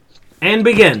And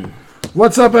begin.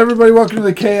 What's up, everybody? Welcome to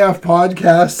the KF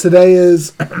Podcast. Today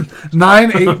is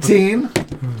 9/18,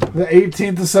 the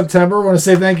 18th of September. I want to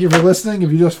say thank you for listening.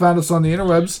 If you just found us on the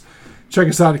interwebs, check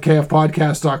us out at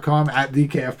kfpodcast.com, at the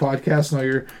KF Podcast, and all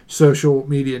your social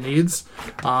media needs.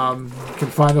 You can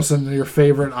find us in your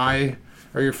favorite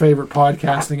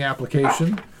podcasting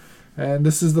application. And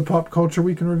this is the Pop Culture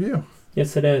Week in Review.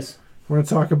 Yes, it is. We're going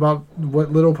to talk about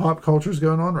what little pop culture is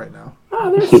going on right now.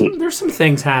 Oh, there's some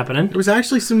things happening. There was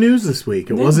actually some news this week.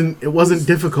 It wasn't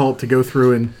difficult to go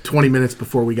through in 20 minutes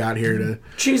before we got here to.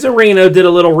 Cheesarino did a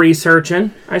little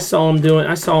researching. I saw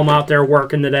him out there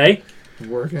working today.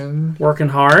 Working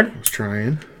hard. I was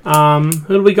trying.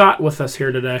 Who do we got with us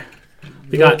here today?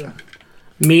 We got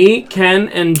me, Ken,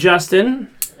 and Justin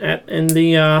in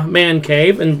the man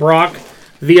cave, and Brock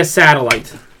via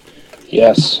satellite.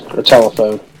 Yes, or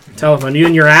telephone. You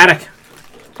in your attic?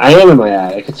 I am in my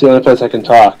attic. It's the only place I can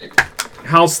talk.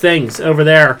 How's things over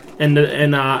there in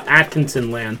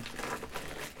Atkinson land?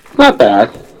 Not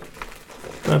bad.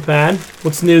 Not bad.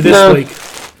 What's new this week?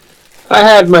 I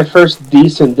had my first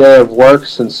decent day of work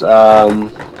since March.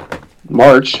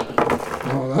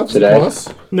 Oh, that's today. a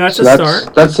plus. That's a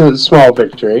start. That's a small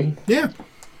victory. Yeah.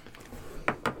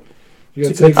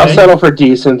 I'll settle for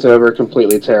decent over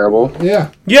completely terrible.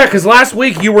 Yeah. Yeah, because last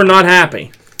week you were not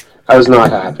happy. I was not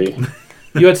happy.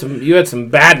 You had some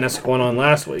badness going on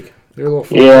last week. You're a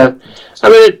little yeah. I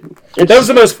mean, that was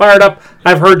the most fired up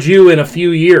I've heard you in a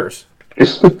few years.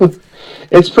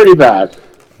 It's pretty bad.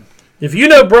 If you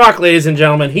know Brock, ladies and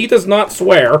gentlemen, he does not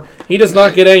swear. He does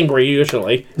not get angry,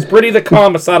 usually. He's pretty the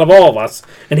calmest out of all of us.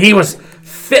 And he was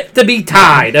fit to be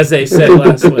tied, as they said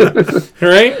last week.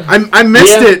 Right? I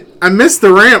missed it. I missed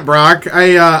the rant, Brock.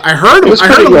 I heard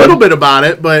a little bit about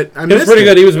it, but I missed it. It was pretty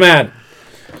good. He was mad.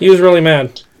 He was really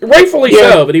mad. Rightfully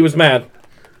so, but he was mad.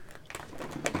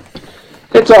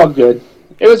 It's all good.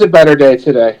 It was a better day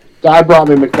today. Guy brought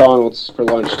me McDonald's for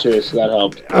lunch, too, so that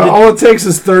helped. All it takes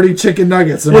is 30 chicken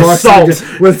nuggets. And with salt.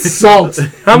 With salt.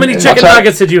 How many chicken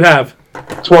nuggets did you have?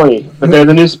 20. But they're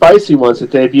the new spicy ones that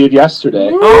debuted yesterday.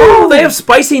 Oh, they have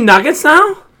spicy nuggets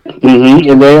now? Mm-hmm,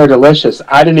 and they are delicious.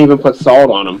 I didn't even put salt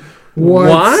on them.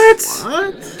 What?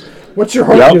 What's your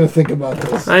heart going to think about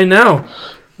this? I know.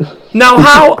 Now,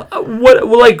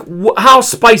 how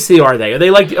spicy are they? Are they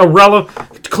like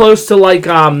close to like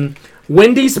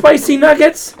Wendy's spicy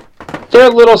nuggets? They're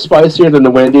a little spicier than the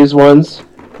Wendy's ones.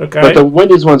 Okay. But the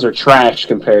Wendy's ones are trash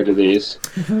compared to these.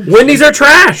 Wendy's are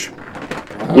trash.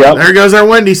 Yep. There goes our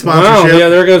Wendy's sponsorship. Oh, yeah,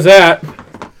 there goes that.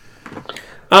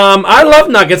 I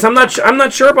love nuggets. I'm not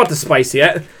sure about the spicy.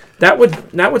 That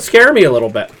would scare me a little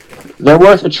bit. They're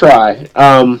worth a try.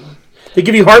 They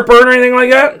give you heartburn or anything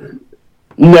like that?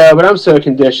 No, but I'm so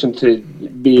conditioned to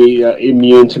be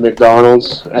immune to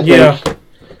McDonald's, I think.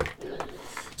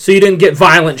 So you didn't get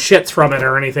violent shits from it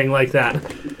or anything like that?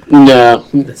 No.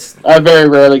 I very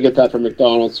rarely get that from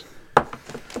McDonald's.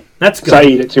 That's good. 'Cause I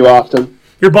eat it too often.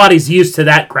 Your body's used to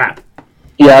that crap.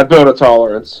 Yeah, I built a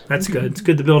tolerance. That's good. It's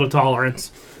good to build a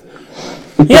tolerance.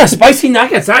 Yeah, spicy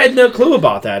nuggets. I had no clue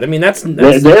about that. I mean, that's...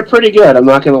 They're pretty good, I'm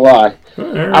not going to lie.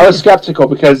 Right. I was skeptical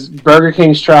because Burger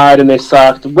King's tried and they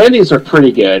sucked. Wendy's are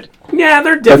pretty good. Yeah,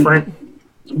 they're different.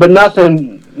 But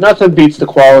nothing beats the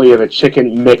quality of a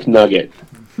chicken McNugget.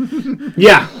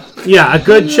 Yeah, a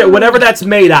good whatever that's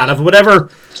made out of, whatever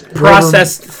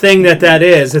processed thing that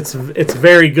is, it's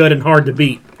very good and hard to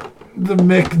beat. The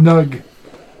McNug.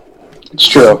 It's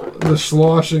true. The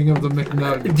sloshing of the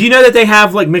McNug. Do you know that they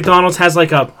have, like, McDonald's has,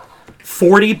 like, a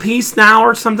 40-piece now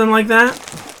or something like that?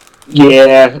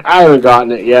 Yeah, I haven't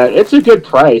gotten it yet. It's a good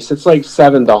price. It's like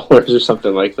 $7 or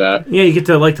something like that. Yeah, you get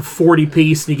to, like, the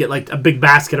 40-piece, and you get, like, a big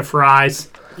basket of fries.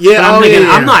 Yeah,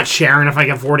 I'm not sharing if I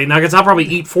get 40 nuggets. I'll probably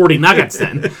eat 40 nuggets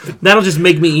then. That'll just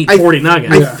make me eat 40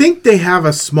 nuggets. I think they have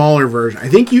a smaller version. I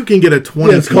think you can get a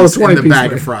 20-piece in the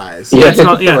bag of fries. Yeah, it's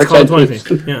called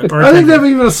 20-piece. Yeah, I think they have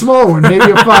even a smaller one, maybe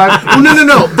a 5. Oh,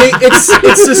 no. It's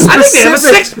a specific... I think they have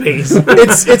a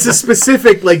 6-piece. It's a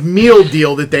specific, like, meal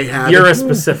deal that they have. You're a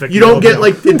specific You don't get,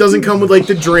 like, it doesn't come with, like,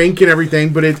 the drink and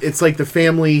everything, but it's like the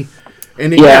family...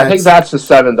 And I think that's the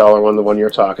 $7 one, the one you're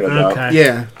talking about. Okay.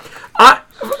 Yeah.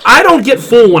 I don't get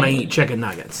full when I eat chicken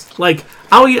nuggets. Like,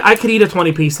 I could eat a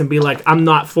 20-piece and be like, I'm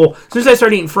not full. As soon as I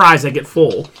start eating fries, I get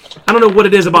full. I don't know what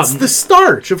it is about It's the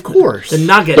starch, of course. the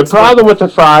nuggets. The problem with the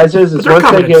fries is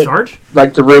once they get starch.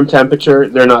 like the room temperature,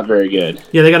 they're not very good.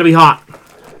 Yeah, they got to be hot.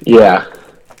 Yeah.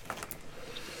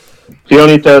 If you don't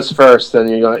eat those first, then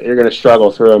you're gonna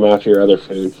struggle through them after your other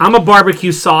food. I'm a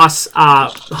barbecue sauce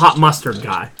hot mustard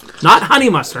guy. Not honey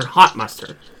mustard, hot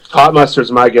mustard. Hot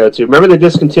mustard's my go-to. Remember they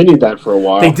discontinued that for a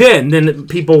while. They did, and then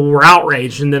people were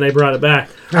outraged, and then they brought it back.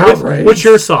 Outraged. What's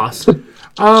your sauce?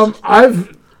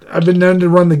 I've been known to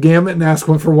run the gamut and ask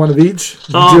one for one of each.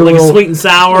 Oh, Do like a sweet and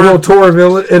sour. A little tour of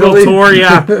Italy. Little tour,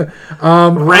 yeah.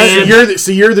 Ranch.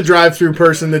 So you're the drive-through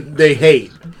person that they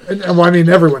hate. Well, I mean,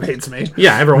 everyone hates me.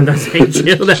 Yeah, everyone does hate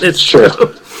you. That is Sure.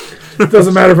 true. It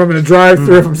doesn't matter if I'm in a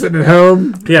drive-through, if I'm sitting at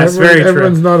home. Yes, very true.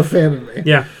 Everyone's not a fan of me.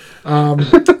 Yeah.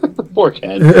 Poor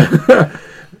kid.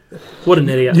 What an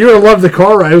idiot. You would have loved the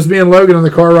car ride. It was me and Logan on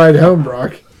the car ride home,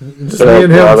 Brock. Just me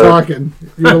and him talking.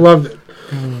 You would have loved it.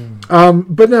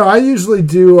 But no, I usually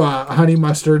do honey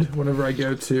mustard whenever I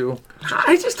go to.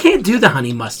 I just can't do the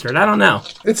honey mustard. I don't know.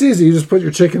 It's easy. You just put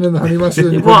your chicken in the honey mustard.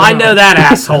 And you Well, put it I on. know that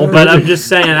asshole, but I'm just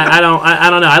saying. I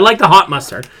don't know. I like the hot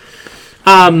mustard.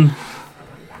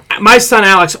 My son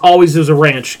Alex always was a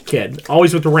ranch kid.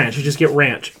 Always with the ranch. You just get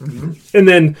ranch. Mm-hmm. And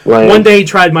then one day he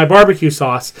tried my barbecue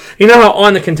sauce. You know how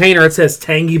on the container it says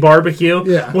tangy barbecue?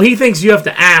 Yeah. Well, he thinks you have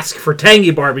to ask for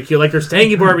tangy barbecue. Like there's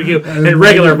tangy barbecue and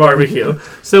regular barbecue.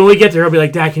 So when we get there, he'll be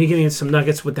like, Dad, can you give me some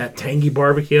nuggets with that tangy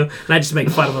barbecue? And I just make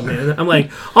fun of him. And I'm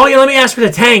like, oh, yeah, let me ask for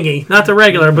the tangy. Not the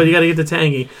regular, but you got to get the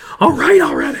tangy. All right,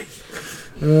 already.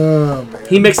 Oh, man.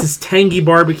 He mixes tangy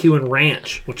barbecue and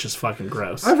ranch, which is fucking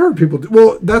gross. I've heard people do.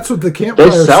 Well, that's what the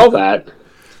campfire. They sell that.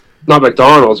 Not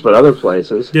McDonald's, but other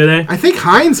places. Do they? I think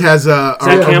Heinz has a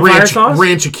campfire sauce?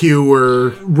 ranch-a-Q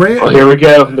or... Oh, here we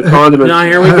go. The condiments. No,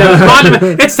 here we go.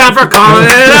 Condiment. It's time for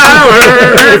condiment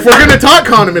hour. If we're going to talk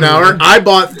condiment hour, I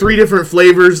bought 3 different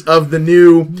flavors of the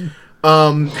new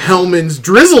Hellman's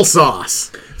drizzle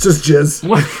sauce. It's just jizz.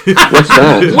 What's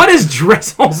that? What is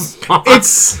drizzle sauce?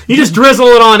 It's You just drizzle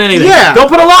it on anything. Yeah. Don't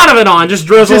put a lot of it on. Just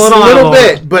drizzle just it a on. little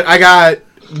bit, but I got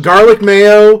garlic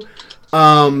mayo,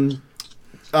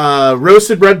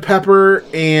 roasted red pepper,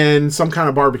 and some kind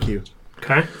of barbecue.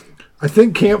 Okay. I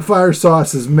think campfire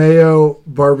sauce is mayo,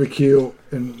 barbecue,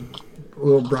 and a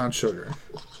little brown sugar.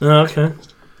 Okay.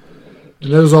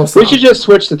 And those also. We should just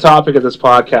switch the topic of this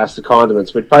podcast to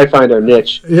condiments. We'd probably find our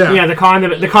niche. Yeah. Yeah, the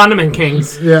condiment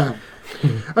kings. Yeah.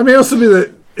 I mean,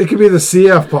 it could be the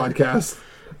CF podcast.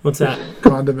 What's that?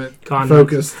 Condiment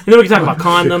focused. And then we can talk about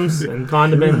condoms and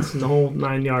condiments and the whole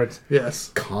 9 yards. Yes.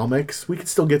 Comics. We could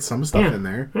still get some stuff in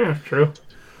there. Yeah, true.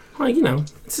 Well, you know,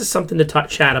 this is something to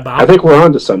chat about. I think we're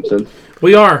on to something.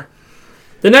 We are.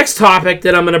 The next topic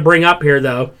that I'm going to bring up here,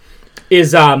 though,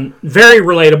 is very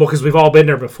relatable because we've all been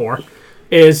there before.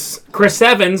 Is Chris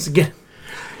Evans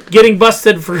getting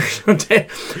busted for putting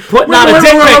out a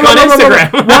dick pic on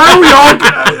Instagram? Why are we all...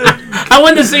 I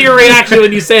wanted to see your reaction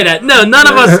when you say that. No, none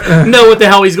of us know what the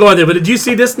hell he's going through. But did you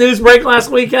see this news break last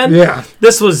weekend? Yeah.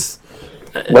 This was...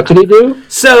 What did he do?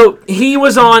 So, he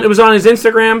was on... It was on his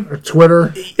Instagram. Or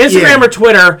Twitter. Or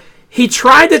Twitter. He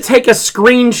tried to take a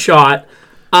screenshot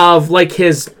of, like,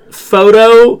 his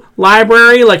photo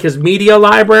library, like his media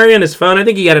library on his phone. I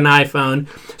think he had an iPhone.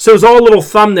 So it was all little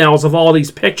thumbnails of all these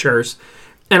pictures.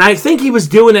 And I think he was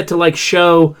doing it to like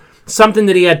show something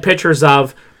that he had pictures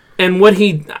of. And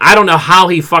I don't know how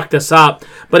he fucked this up,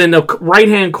 but in the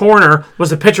right-hand corner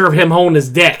was a picture of him holding his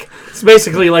dick. It's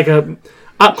basically like a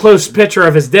up-close picture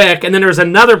of his dick. And then there's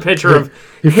another picture of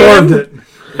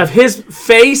his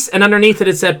face, and underneath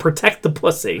it said, "Protect the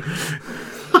pussy."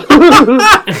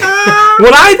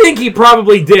 What I think he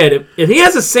probably did, if he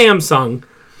has a Samsung,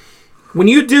 when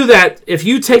you do that, if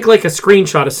you take like a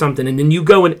screenshot of something and then you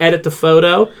go and edit the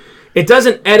photo, it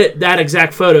doesn't edit that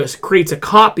exact photo. It creates a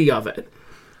copy of it.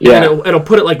 Yeah. And it'll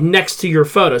put it like next to your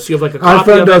photo. So you have like a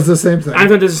copy iPhone of does it. the same thing.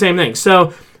 iPhone does the same thing.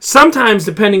 So sometimes,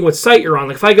 depending what site you're on,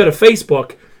 like if I go to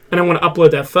Facebook and I want to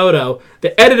upload that photo,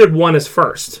 the edited one is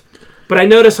first. But I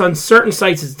notice on certain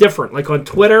sites it's different. Like on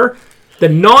Twitter, the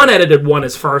non-edited one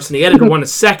is first and the edited one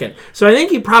is second. So I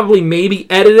think he probably maybe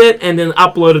edited it and then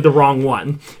uploaded the wrong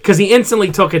one. Because he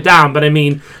instantly took it down, but I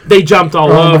mean, they jumped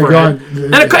all over it.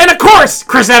 And of course,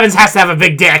 Chris Evans has to have a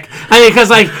big dick. I mean,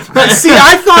 because like... See,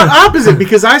 I thought opposite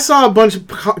because I saw a bunch of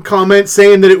comments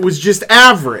saying that it was just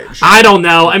average. I don't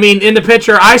know. I mean, in the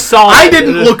picture, I saw... I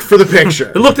didn't look for the picture.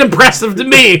 It looked impressive to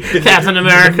me, Captain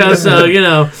America, so, you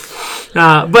know...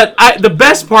 but the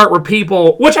best part were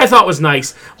people, which I thought was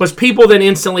nice, was people then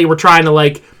instantly were trying to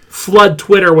like flood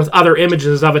Twitter with other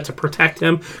images of it to protect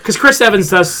him. Because Chris Evans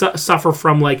does suffer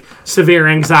from like severe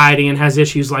anxiety and has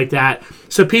issues like that.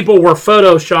 So people were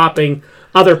photoshopping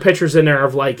other pictures in there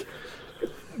of like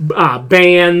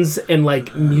bands and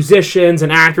like musicians and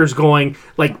actors going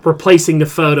like replacing the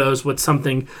photos with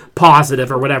something positive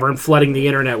or whatever and flooding the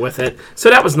internet with it. So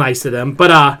that was nice of them.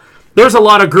 But There's a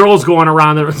lot of girls going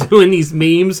around that are doing these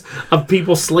memes of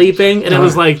people sleeping, and it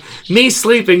was like me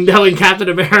sleeping knowing Captain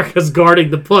America's guarding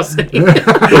the pussy. And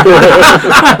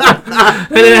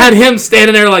it had him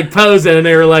standing there like posing, and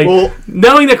they were like,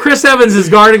 knowing that Chris Evans is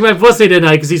guarding my pussy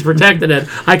tonight because he's protecting it,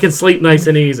 I can sleep nice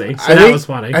and easy. So that was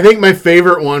funny. I think my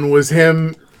favorite one was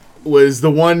the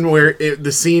one where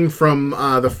the scene from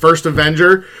the first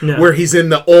Avenger where he's in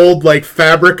the old like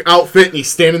fabric outfit and he's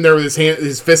standing there with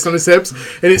his fist on his hips,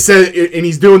 and it said, and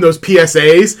he's doing those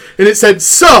PSAs, and it said,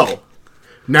 "So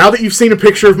now that you've seen a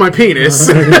picture of my penis."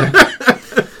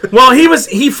 Well,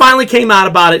 he finally came out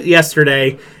about it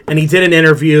yesterday, and he did an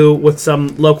interview with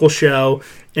some local show.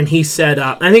 And he said,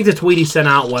 I think the tweet he sent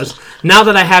out was, "Now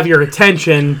that I have your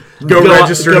attention, go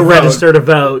register to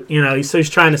vote." You know, so he's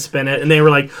trying to spin it. And they were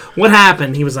like, "What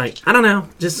happened?" He was like, "I don't know.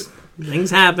 Just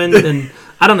things happened, and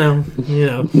I don't know." You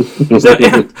know. So,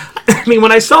 I mean,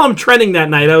 when I saw him trending that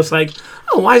night, I was like,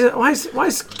 "Oh, why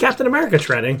is Captain America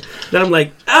trending?" Then I'm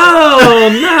like, "Oh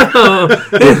no!"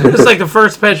 It's like the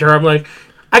first picture. I'm like,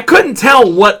 I couldn't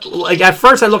tell what, like, at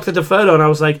first I looked at the photo and I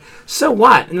was like, so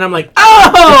what? And I'm like,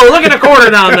 oh, look at the corner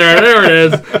down there. There it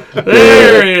is.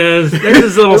 There he is. There's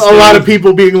his little A lot of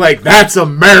people being like, that's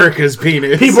America's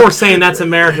penis. People were saying that's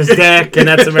America's dick and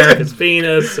that's America's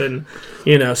penis. And,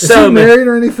 you know. Is he married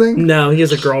or anything? No, he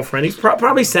has a girlfriend. He's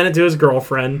probably sent it to his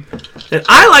girlfriend. And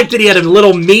I liked that he had a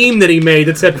little meme that he made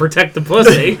that said, "Protect the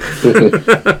pussy."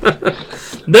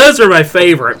 Those are my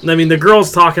favorite. I mean, the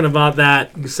girl's talking about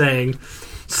that, saying,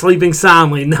 sleeping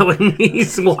soundly, knowing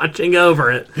he's watching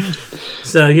over it.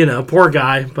 So, you know, poor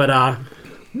guy. But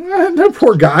no,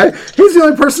 poor guy. He's the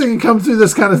only person who can come through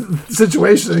this kind of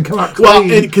situation and come out clean.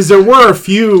 Well, because there were a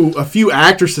few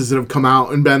actresses that have come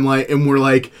out and been like, and were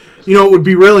like, you know, it would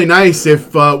be really nice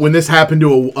if when this happened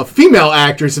to a female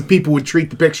actress, if people would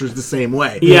treat the pictures the same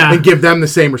way, and give them the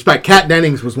same respect. Kat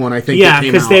Dennings was one, I think. Yeah,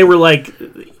 because they were like.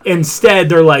 Instead,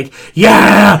 they're like,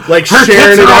 yeah, like her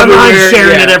sharing it online,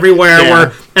 sharing it everywhere,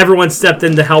 where everyone stepped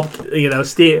in to help, you know,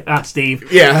 Steve,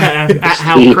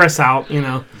 help Chris out, you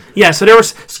know. Yeah, so there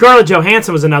was Scarlett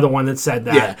Johansson was another one that said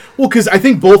that. Yeah, well, because I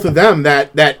think both of them,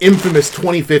 that infamous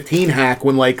 2015 hack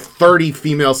when like 30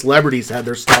 female celebrities had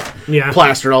their stuff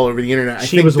plastered all over the internet. I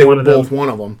think they were both one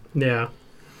of them. Yeah.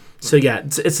 So, yeah,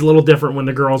 it's a little different when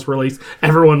the girls release.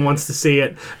 Everyone wants to see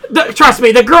it. Trust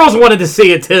me, the girls wanted to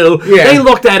see it, too. Yeah. They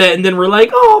looked at it and then were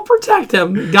like, oh, protect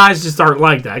him. Guys just aren't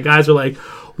like that. Guys are like,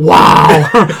 wow,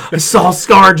 I saw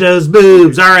ScarJo's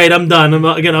boobs. All right, I'm done. And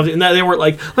they weren't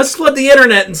like, let's flood the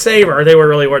internet and save her. They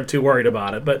weren't too worried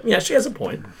about it. But, yeah, she has a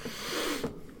point.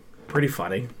 Pretty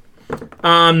funny.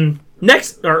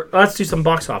 Next, let's do some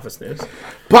box office news.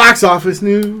 Box office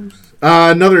news.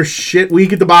 Another shit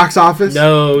week at the box office.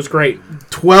 No, it was great.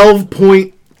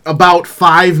 About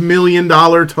 $5 million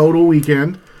total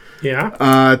weekend.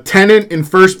 Yeah. Tenet in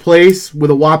first place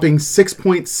with a whopping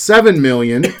 $6.7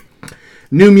 million.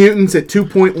 New Mutants at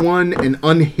 2.1 and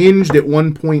Unhinged at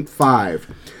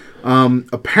 1.5.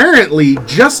 Apparently,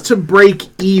 just to break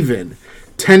even,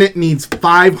 Tenet needs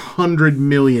 $500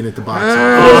 million at the box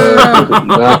office.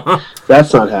 No,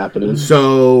 that's not happening.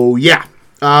 So yeah.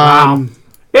 Wow.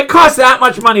 It cost that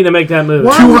much money to make that movie.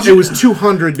 It was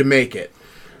 $200 to make it,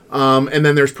 and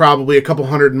then there's probably a couple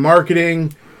hundred in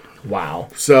marketing. Wow.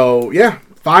 So yeah,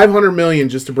 $500 million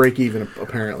just to break even.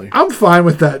 Apparently, I'm fine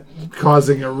with that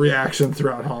causing a reaction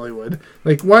throughout Hollywood.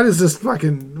 Like, why does this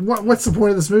fucking? What's the point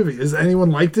of this movie? Has anyone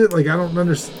liked it? Like, I don't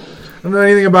understand. I don't know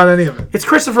anything about any of it. It's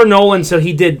Christopher Nolan, so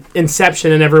he did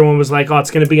Inception, and everyone was like, "Oh,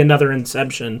 it's going to be another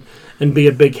Inception and be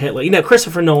a big hit." Like, you know,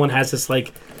 Christopher Nolan has this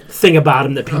like thing about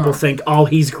him that people think, "Oh,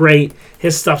 he's great.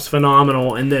 His stuff's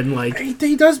phenomenal," and then like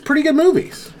he does pretty good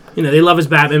movies. You know, they love his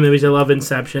Batman movies. They love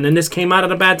Inception, and this came out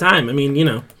at a bad time. I mean, you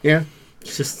know,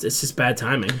 it's just bad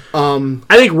timing.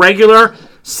 I think regular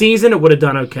season it would have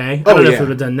done okay. I don't know if it would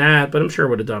have done that, but I'm sure it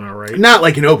would have done all right. Not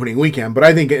like an opening weekend, but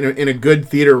I think in a good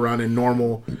theater run in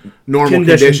normal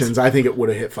conditions, I think it would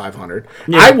have hit 500.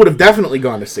 Yeah. I would have definitely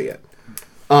gone to see it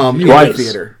in the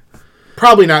theater.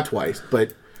 Probably not twice,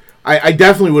 but I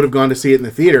definitely would have gone to see it in the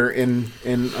theater in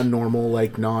a normal,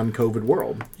 like, non-COVID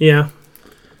world. Yeah.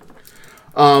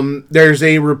 There's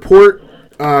a report,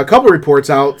 a couple reports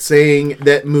out saying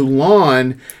that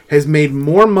Mulan has made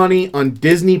more money on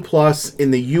Disney Plus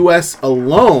in the U.S.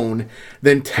 alone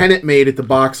than Tenet made at the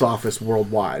box office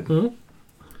worldwide. Mm-hmm.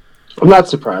 I'm not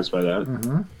surprised by that.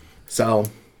 Mm-hmm. So,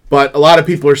 but a lot of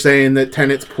people are saying that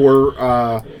Tenet's poor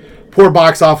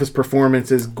box office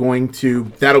performance is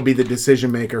that'll be the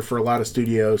decision maker for a lot of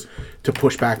studios to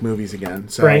push back movies again.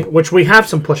 So. Right, which we have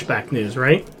some pushback news,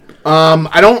 right?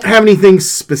 I don't have anything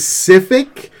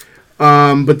specific,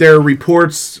 but there are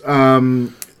reports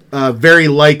very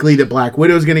likely that Black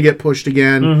Widow is going to get pushed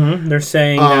again. Mm-hmm. They're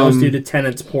saying that was due to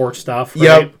Tenet's poor stuff. Right?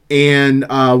 Yep. And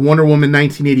Wonder Woman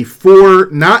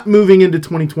 1984 not moving into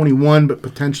 2021, but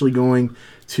potentially going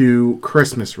to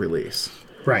Christmas release.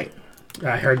 Right.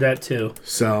 I heard that too.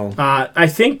 So I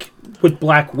think with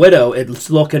Black Widow, it's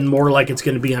looking more like it's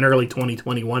going to be an early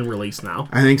 2021 release now.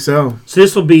 I think so. So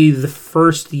this will be the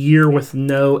first year with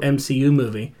no MCU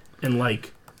movie in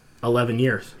like 11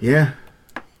 years. Yeah.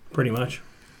 Pretty much.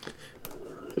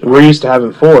 We're used to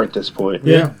having 4 at this point.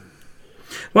 Yeah.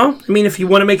 Well, I mean, if you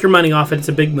want to make your money off it, it's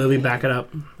a big movie. Back it up,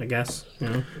 I guess. You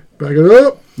know? Back it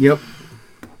up. Yep.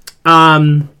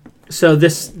 So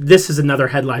this is another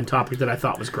headline topic that I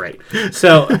thought was great.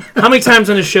 So how many times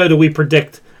on the show do we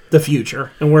predict the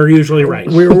future? And we're usually right.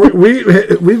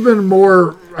 We've been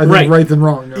more, I think, right than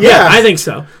wrong. Yeah, I think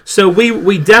so. So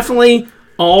we definitely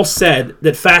all said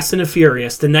that Fast and the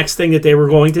Furious, the next thing that they were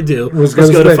going to do was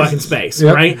go to fucking space,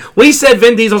 right? We said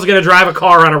Vin Diesel's going to drive a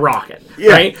car on a rocket,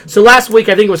 right? So last week,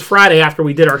 I think it was Friday after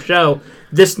we did our show,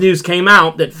 this news came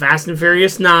out that Fast and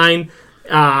Furious 9...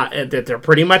 that they're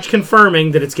pretty much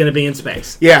confirming that it's going to be in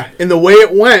space. Yeah, and the way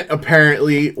it went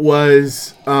apparently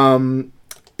was,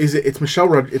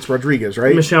 it's Rodriguez,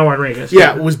 right? Michelle Rodriguez.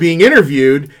 Yeah, was being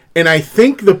interviewed, and I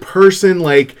think the person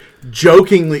like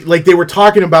jokingly, like they were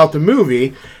talking about the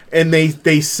movie, and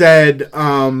they said,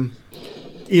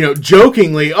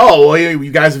 jokingly, "Oh, well,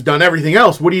 you guys have done everything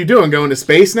else. What are you doing? Going to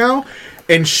space now?"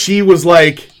 And she was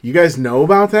like, "You guys know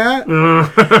about that?"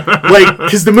 Like,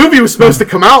 because the movie was supposed to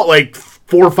come out like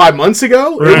 4 or 5 months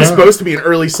ago. Right. It was supposed to be an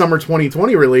early summer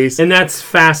 2020 release. And that's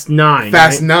Fast 9.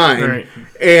 Fast 9. Right.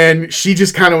 And she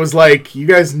just kind of was like, you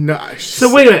guys know.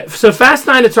 So wait a minute. So Fast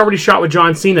 9, it's already shot with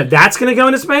John Cena. That's going to go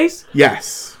into space?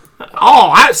 Yes. Oh,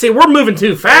 I see. We're moving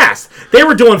too fast. They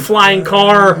were doing flying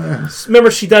car. Remember,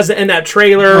 she does it in that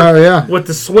trailer. Oh yeah, with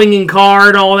the swinging car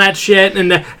and all that shit, and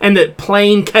the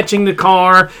plane catching the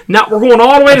car. Now we're going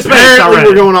all the way to space. Apparently,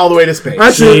 we're going all the way to space.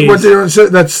 Actually, what they're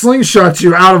doing, that slingshots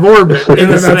you out of orbit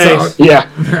into space. Yeah.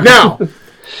 Now,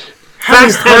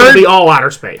 Fast 10 will be all outer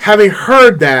space. Having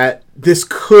heard that, this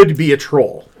could be a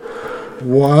troll.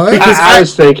 What? Because I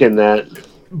was thinking that,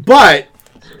 but.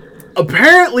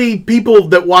 Apparently, people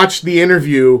that watched the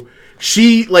interview,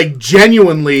 she like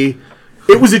genuinely,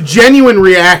 it was a genuine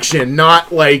reaction,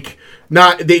 they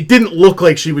didn't look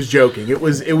like she was joking. It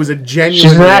was a genuine.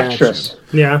 She's an reaction. actress.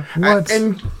 Yeah,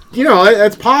 and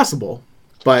that's possible.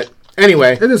 But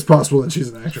anyway, it is possible that she's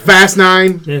an actress. Fast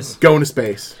 9, going to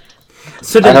space.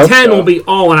 So then 10 will be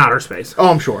all in outer space. Oh,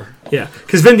 I'm sure. Yeah,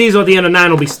 because Vin Diesel at the end of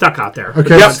 9 will be stuck out there.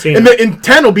 Okay. Yep. And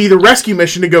 10 will be the rescue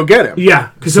mission to go get him.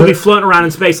 Yeah, because he'll be floating around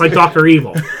in space like Dr.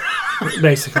 Evil,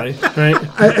 basically. Right.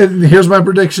 And here's my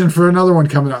prediction for another one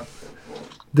coming up.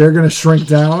 They're going to shrink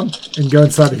down and go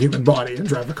inside a human body and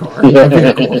drive a car. A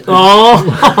vehicle.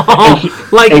 Oh,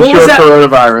 like and what was that?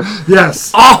 Coronavirus.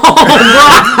 Yes. Oh,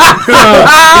 you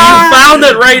found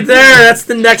it right there. That's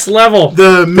the next level.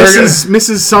 The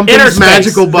Mrs. Something's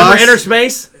magical bus. Remember Inner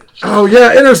Space? Oh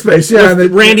yeah, Inner Space. Yeah,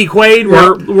 and Randy Quaid,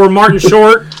 where Martin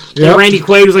Short, and Randy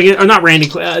Quaid was like, or not Randy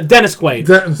Quaid, Dennis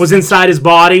Quaid was inside his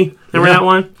body. Remember that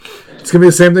one? It's gonna be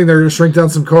the same thing. They're gonna shrink down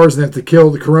some cars and they have to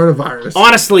kill the coronavirus.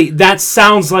 Honestly, that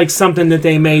sounds like something that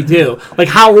they may do. Like,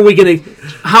 how are we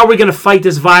gonna fight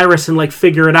this virus and like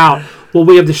figure it out? Well,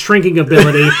 we have the shrinking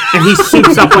ability, and he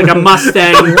suits up like a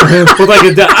Mustang with like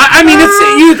a. I mean, it's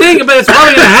you think, but it's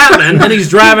probably gonna happen. And he's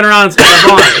driving around inside the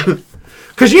body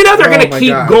because they're gonna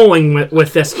keep going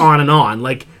with this on and on.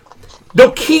 Like,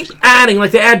 they'll keep adding.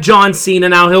 Like, they add John Cena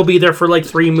now. He'll be there for like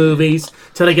 3 movies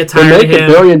till they get tired of him. They make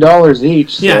 $1 billion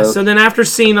each. So. Yeah. So then after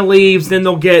Cena leaves, then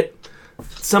they'll get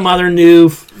some other new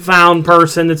found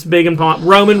person that's big and pop.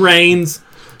 Roman Reigns,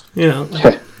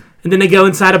 and then they go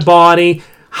inside a body.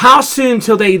 How soon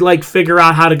till they like figure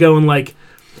out how to go and like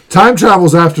time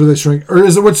travel's after they shrink, or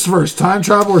is it what's first? Time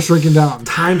travel or shrinking down?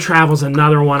 Time travel's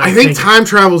another one. I think time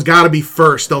travel's got to be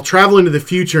first. They'll travel into the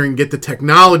future and get the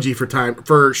technology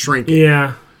for shrinking.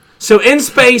 Yeah. So in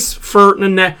space at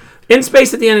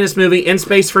the end of this movie. In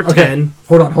space for 10.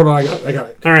 Hold on. I got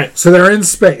it. All right. So they're in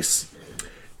space.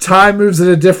 Time moves at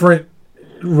a different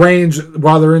range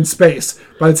while they're in space.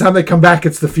 By the time they come back,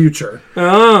 it's the future.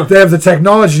 Oh. They have the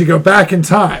technology to go back in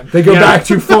time. They go back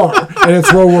too far, and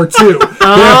it's World War II. They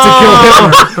have to kill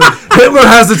Hitler. Hitler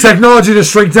has the technology to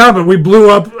shrink down, but we blew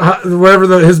up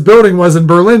wherever his building was in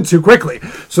Berlin too quickly.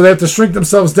 So they have to shrink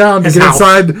themselves down to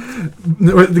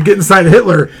get inside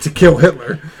Hitler to kill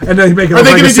Hitler, and then make it look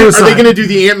like a suicide. Are they going to do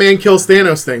the Ant-Man kills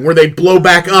Thanos thing, where they blow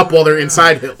back up while they're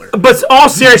inside Hitler? But all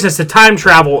seriousness, the time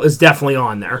travel is definitely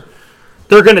on there.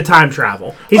 they're going to time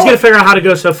travel. He's going to figure out how to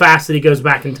go so fast that he goes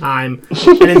back in time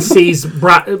and then sees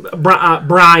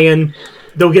Brian.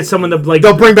 They'll get someone to like.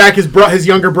 They'll bring back his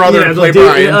younger brother and play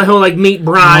Brian. He'll like meet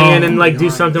Brian and like do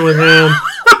something with him.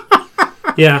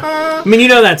 Yeah, I mean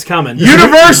that's coming.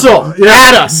 Universal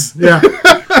at us. Yeah,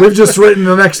 we've just written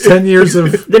the next 10 years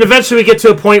of. Then eventually we get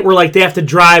to a point where like they have to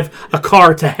drive a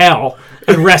car to hell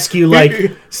and rescue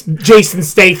like Jason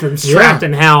Statham trapped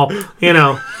in hell.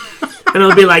 And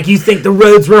it'll be like, you think the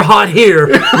roads were hot here?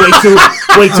 Wait till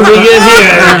we get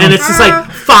here. And it's just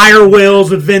like fire wheels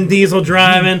with Vin Diesel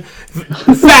driving.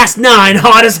 Fast 9,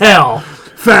 hot as hell.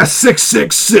 Fast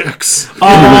 666.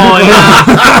 Oh, yeah.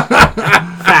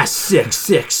 Fast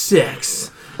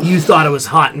 666. You thought it was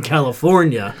hot in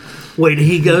California. Wait till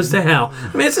he goes to hell.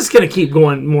 I mean, it's just going to keep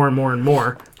going more and more and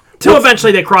more. Till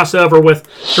eventually they cross over with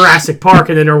Jurassic Park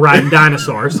and then they're riding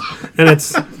dinosaurs. And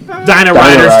it's Dino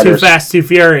Riders, Too Fast, Too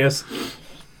Furious.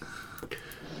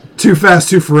 Too fast,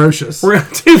 too ferocious.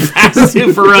 Too fast,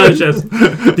 too ferocious.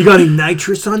 You got any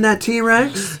nitrous on that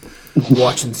T-Rex?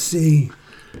 Watch and see.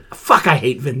 Fuck, I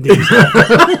hate Vin Diesel.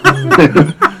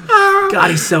 God,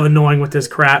 he's so annoying with this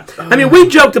crap. I mean, we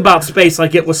joked about space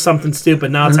like it was something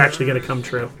stupid. Now it's actually going to come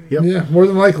true. Yep. Yeah, more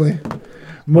than likely.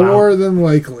 More than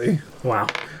likely. Wow.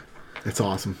 That's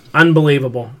awesome.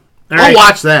 Unbelievable. I'll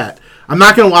watch that. I'm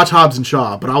not going to watch Hobbs and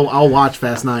Shaw, but I'll watch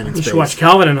Fast 9 in space. You should watch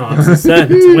Calvin and Hobbes instead.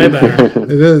 It's way better.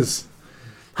 It is.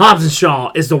 Hobbs and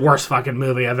Shaw is the worst fucking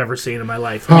movie I've ever seen in my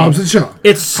life. Hobbs and Shaw.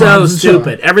 It's so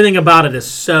stupid. Everything about it is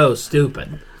so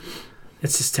stupid.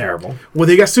 It's just terrible. Well,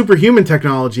 they got superhuman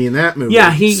technology in that movie.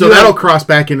 Yeah, so that'll cross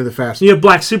back into the Fast. You have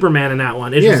Black Superman in that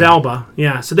one. Idris Elba.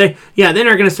 Yeah, so then they're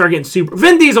going to start getting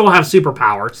Vin Diesel will have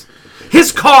superpowers.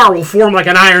 His car will form like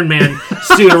an Iron Man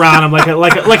suit around him, like a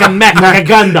mech, like a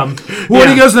Gundam. Well, when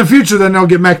he goes in the future, then they'll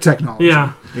get mech technology.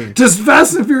 Yeah. Does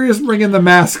Fast and Furious bring in the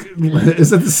mask?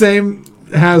 Is it the same?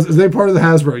 Is they part of the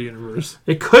Hasbro universe?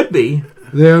 It could be.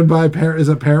 They owned by Is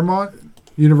it Paramount?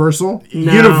 Universal?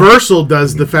 No. Universal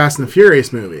does the Fast and the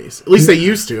Furious movies. At least they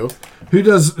used to. Who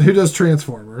does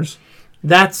Transformers?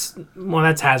 That's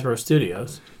Hasbro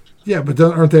Studios. Yeah, but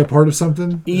aren't they a part of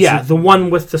something? Yeah, the one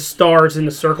with the stars in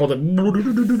the circle.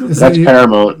 That's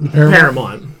Paramount.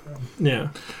 Paramount. Yeah.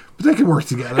 But they can work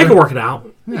together. They can work it out.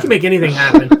 Yeah. They can make anything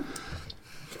happen.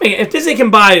 If Disney can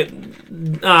buy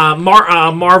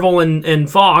Marvel and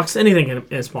Fox, anything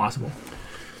is possible.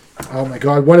 Oh my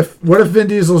God! What if Vin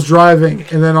Diesel's driving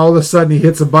and then all of a sudden he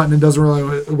hits a button and doesn't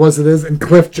realize what it is, and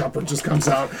Cliff Jumper just comes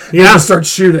out and just starts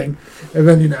shooting, and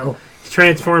then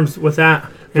transforms with that.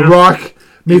 The Rock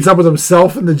meets up with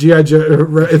himself in the G.I. Joe.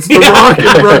 It's The Rock.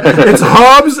 It's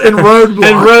Hobbs and Roadblock.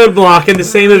 And Roadblock in the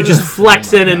same movie, just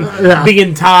flexing and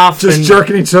being tough, just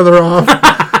jerking each other off.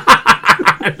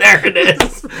 There it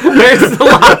is. There's the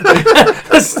line.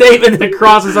 The statement that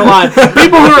crosses the line.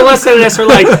 People who are listening to this are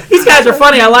like, these guys are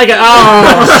funny. I like it.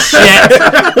 Oh,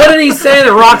 shit. What did he say?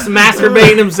 The Rock's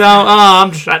masturbating himself? Oh,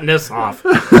 I'm shutting this off.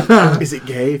 Is it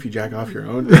gay if you jack off your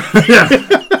own? Yeah.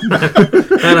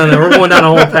 I don't know. We're going down a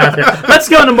whole path here. Let's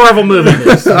go into Marvel movie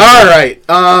news. All right.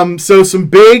 So some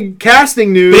big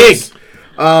casting news.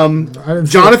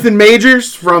 Jonathan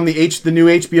Majors from the new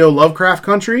HBO Lovecraft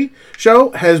Country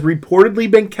show has reportedly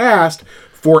been cast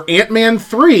for Ant-Man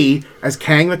 3 as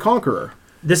Kang the Conqueror.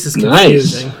 This is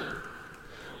confusing. Nice.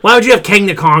 Why would you have Kang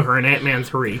the Conqueror in Ant-Man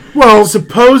 3? Well,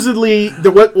 supposedly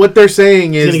what they're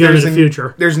saying is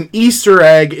there's an Easter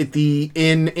egg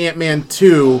in Ant-Man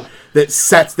 2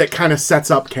 that kind of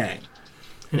sets up Kang.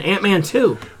 In Ant-Man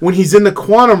 2? When he's in the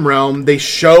quantum realm, they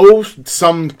show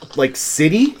some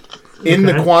city in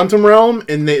the quantum realm,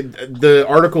 and the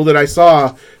article that I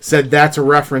saw said that's a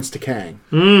reference to Kang.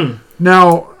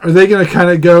 Now, are they going to kind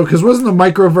of go, because wasn't the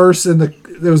microverse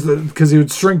because he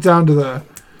would shrink down to the,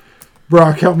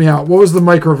 Brock, help me out. What was the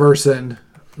microverse in?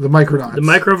 The Micronauts. The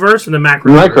microverse and the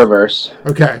macroverse? Microverse.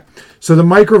 Okay. So the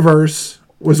microverse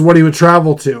was what he would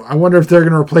travel to. I wonder if they're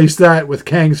going to replace that with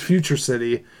Kang's future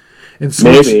city and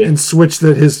switch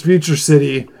his future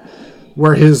city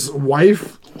where his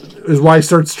wife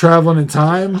starts traveling in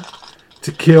time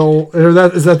to kill.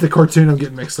 Is that the cartoon I'm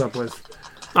getting mixed up with?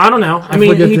 I don't know. I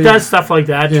mean, he does stuff like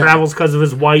that. Yeah. Travels because of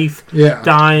his wife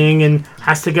dying and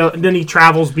has to go. And then he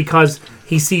travels because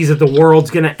he sees that the world's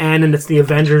going to end and it's the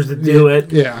Avengers that do it.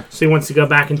 Yeah. So he wants to go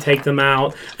back and take them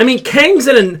out. I mean, Kang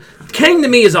to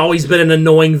me has always been an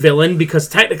annoying villain because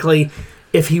technically,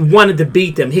 if he wanted to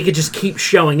beat them, he could just keep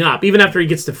showing up. Even after he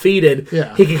gets defeated,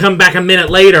 he could come back a minute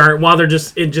later while they're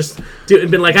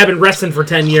been like, I've been resting for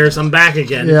 10 years, I'm back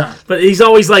again. Yeah. But he's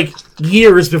always like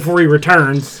years before he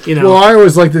returns, Well, I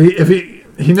always like that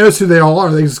he knows who they all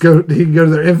are. They just go. He can go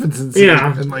to their infancy.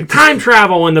 Yeah, and like time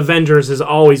travel in Avengers is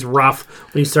always rough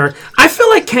when you start. I feel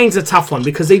like Kang's a tough one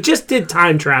because they just did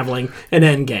time traveling in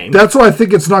Endgame. That's why I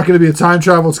think it's not going to be a time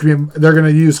travel. It's going to be they're going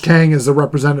to use Kang as the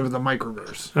representative of the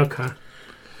microverse. Okay,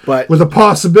 But With a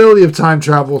possibility of time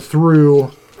travel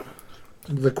through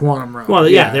the quantum realm. well,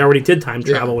 yeah, they already did time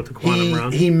travel with the quantum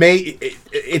realm. he may.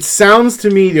 It sounds to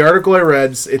me, the article I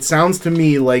read, it sounds to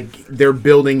me like they're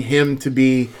building him to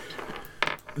be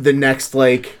the next,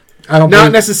 like, I don't not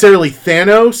believe- necessarily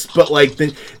Thanos, but like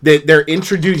they're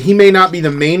introduced. He may not be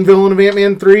the main villain of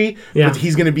Ant-Man 3, Yeah. but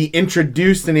he's going to be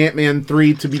introduced in Ant-Man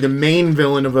 3 to be the main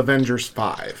villain of Avengers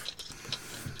 5.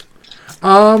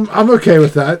 I'm okay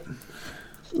with that.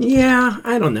 Yeah,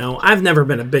 I don't know. I've never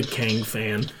been a big Kang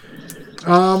fan.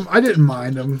 I didn't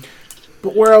mind him.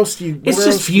 But where else do you? It's where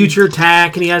just else do you- future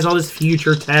tech, and he has all this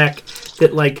future tech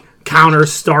that like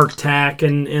counters Stark tech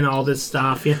and all this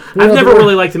stuff. Yeah, I've Well, never but-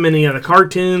 really liked him in any of the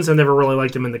cartoons. I've never really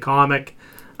liked him in the comic.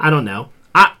 I don't know.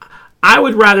 I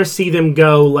would rather see them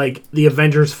go like the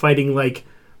Avengers fighting like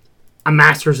a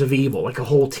Masters of Evil, like a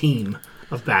whole team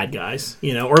of bad guys,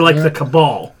 or like the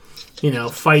Cabal,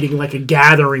 fighting like a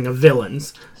gathering of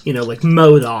villains, like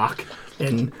MODOK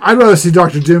and. I'd rather see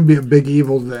Doctor Doom be a big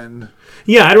evil than.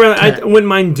 Yeah, I wouldn't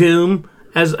mind Doom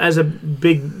as a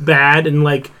big bad and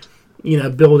like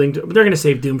building. They're going to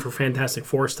save Doom for Fantastic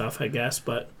Four stuff, I guess.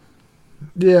 But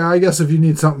Yeah, I guess if you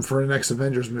need something for a next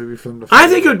Avengers movie for them to. I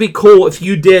think it would be cool if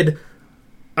you did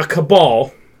a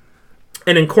Cabal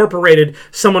and incorporated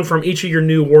someone from each of your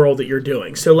new world that you're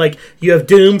doing. So like you have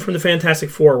Doom from the Fantastic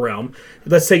Four realm.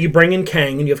 Let's say you bring in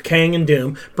Kang and you have Kang and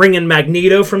Doom. Bring in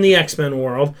Magneto from the X-Men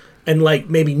world and like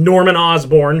maybe Norman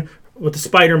Osborn with the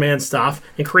Spider-Man stuff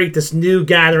and create this new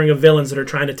gathering of villains that are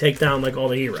trying to take down like all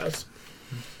the heroes.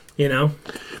 But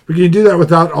can you do that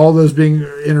without all those being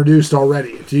introduced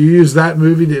already? Do you use that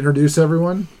movie to introduce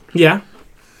everyone? Yeah.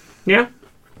 Yeah.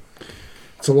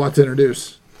 It's a lot to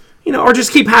introduce. Or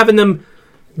just keep having them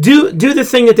do the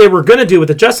thing that they were going to do with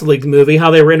the Justice League movie,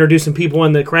 how they were introducing people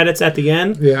in the credits at the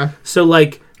end. Yeah. So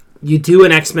like you do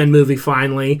an X-Men movie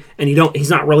finally, and he's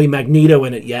not really Magneto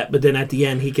in it yet, but then at the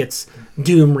end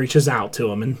Doom reaches out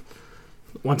to him and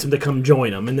wants him to come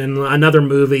join him. And then another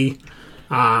movie,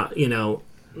 like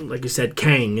you said,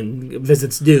 Kang and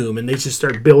visits Doom, and they just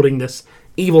start building this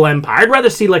evil empire. I'd rather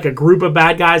see like a group of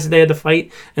bad guys that they had to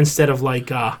fight instead of like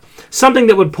something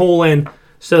that would pull in.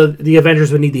 So the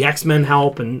Avengers would need the X-Men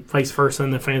help and vice versa in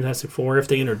the Fantastic Four if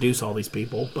they introduce all these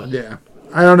people. But Yeah.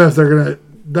 I don't know if they're going to.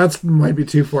 That might be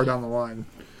too far down the line.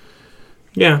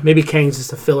 yeah, maybe Kang's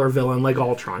just a filler villain like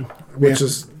Ultron. Which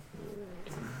is.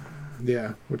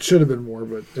 Yeah. Which should have been more,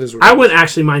 but it is what I it wouldn't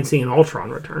actually mind seeing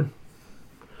Ultron return.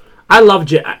 I love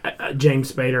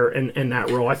James Spader in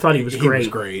that role. I thought he was great. He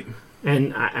was great.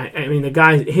 And I mean, the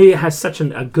guy, he has such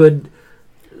a good,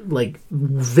 like,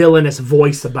 villainous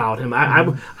voice about him.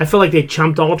 I feel like they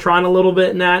chumped Ultron a little bit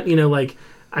in that. Like,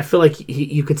 I feel like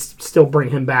you could still bring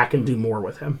him back and do more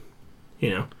with him.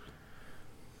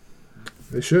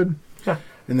 They should.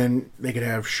 And then they could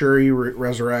have Shuri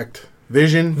resurrect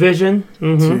Vision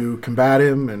Mm-hmm. to combat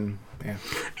him, and yeah.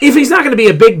 If he's not going to be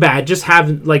a big bad, just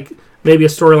have, like, maybe a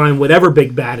storyline, whatever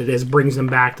big bad it is, brings him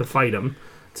back to fight him,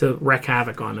 to wreak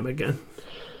havoc on him again.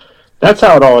 That's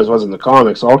how it always was in the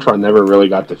comics. Ultron never really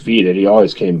got defeated. He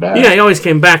always came back. Yeah, he always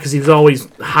came back because he was always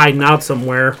hiding out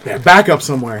somewhere. Yeah, back up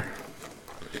somewhere.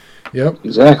 Yep.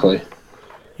 Exactly.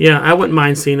 Yeah, I wouldn't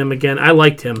mind seeing him again. I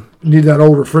liked him. Need that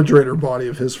old refrigerator body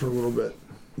of his for a little bit.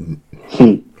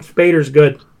 Spader's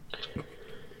good.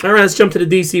 All right, let's jump to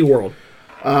the DC world.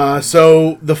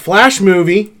 So the Flash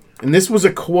movie, and this was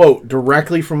a quote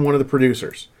directly from one of the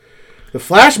producers. The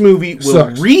Flash movie will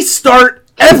Sucks. restart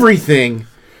everything,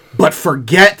 but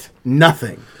forget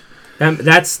nothing.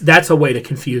 That's a way to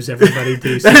confuse everybody,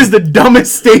 DC. That is the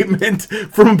dumbest statement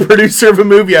from a producer of a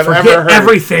movie I've ever Forget heard.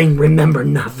 everything, remember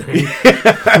nothing.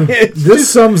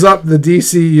 This sums up the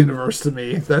DC universe to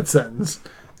me, that sentence.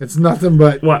 It's nothing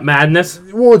but... What, madness?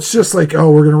 Well, it's just like,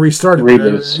 oh, we're going to restart it.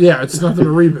 Reboots. Yeah, it's nothing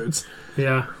but reboots.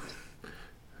 Yeah.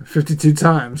 52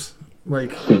 times.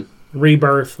 Like,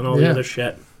 Rebirth and all the Yeah. other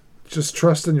shit. just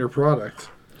trust in your product.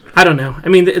 I don't know. I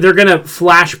mean, they're gonna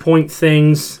flashpoint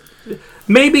things.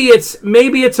 Maybe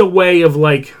it's a way of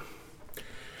like.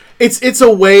 It's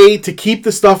a way to keep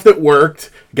the stuff that worked.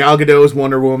 Gal Gadot is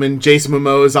Wonder Woman. Jason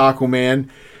Momoa is Aquaman.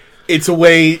 It's a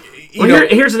way.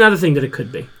 Here's another thing that it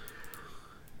could be.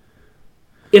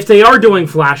 If they are doing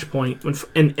Flashpoint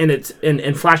and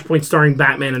Flashpoint starring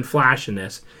Batman and Flash in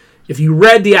this, if you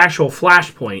read the actual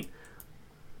Flashpoint,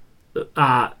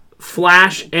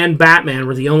 Flash and Batman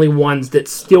were the only ones that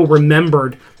still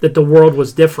remembered that the world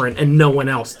was different and no one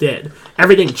else did.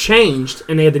 Everything changed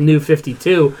and they had the new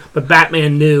 52, but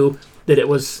Batman knew that it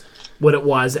was what it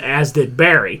was, as did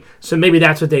Barry. So maybe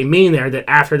that's what they mean there, that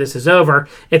after this is over,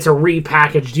 it's a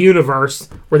repackaged universe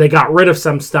where they got rid of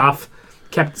some stuff,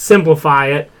 simplify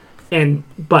it,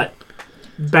 but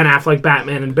Ben Affleck,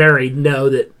 Batman, and Barry know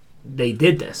that they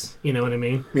did this. You know what I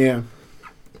mean? Yeah.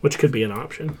 Which could be an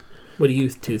option. What do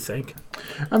you two think?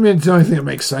 I mean, it's the only thing that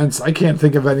makes sense. I can't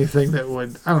think of anything that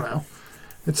would, I don't know.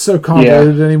 It's so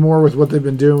convoluted anymore with what they've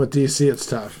been doing with DC, it's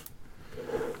tough.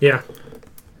 Yeah.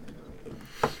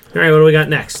 All right, what do we got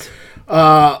next?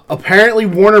 Apparently,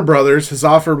 Warner Brothers has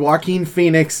offered Joaquin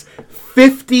Phoenix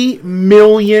 $50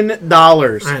 million I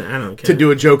don't care. to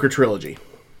do a Joker trilogy.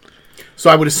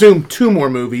 So I would assume 2 more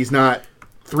movies, not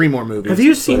 3 more movies. Have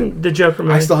you seen the Joker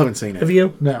movie? I still haven't seen it. Have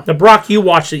you? No. Now, Brock, you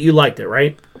watched it. You liked it,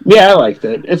 right? Yeah, I liked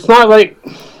it. It's not like...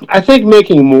 I think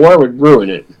making more would ruin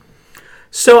it.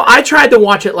 So I tried to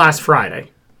watch it last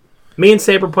Friday. Me and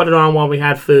Saber put it on while we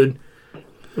had food,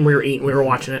 and we were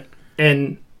watching it.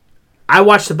 And I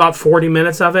watched about 40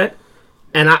 minutes of it,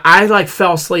 and I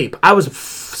fell asleep. I was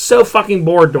so fucking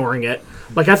bored during it.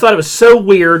 Like, I thought it was so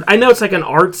weird. I know it's like an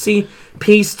artsy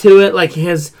piece to it, like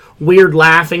his weird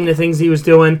laughing, the things he was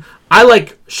doing.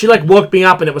 She woke me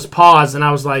up and it was paused, and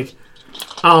I was like,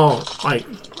 oh, like,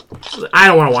 I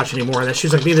don't want to watch any more of this.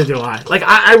 She's like, neither do I. Like,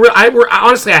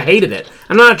 honestly, I hated it.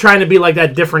 I'm not trying to be like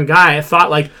that different guy. I thought,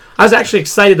 like, I was actually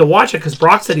excited to watch it because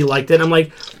Brock said he liked it. I'm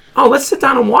like, oh, let's sit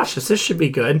down and watch this. This should be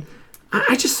good.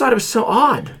 I just thought it was so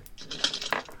odd.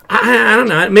 I don't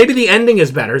know. Maybe the ending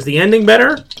is better. Is the ending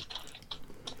better?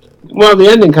 Well, the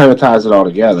ending kind of ties it all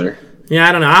together. Yeah,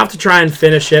 I don't know. I'll have to try and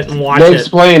finish it and watch They it.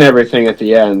 explain everything at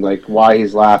the end, like why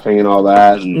he's laughing and all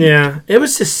that. And Yeah, it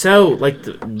was just so like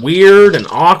weird and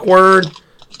awkward.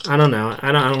 I don't know.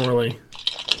 I don't really.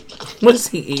 What is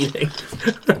he eating?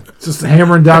 Just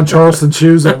hammering down Charleston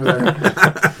chews over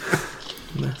there.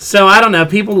 So I don't know.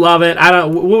 People love it. I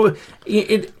don't.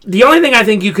 The only thing I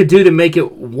think you could do to make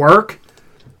it work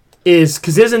is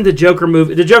because isn't the Joker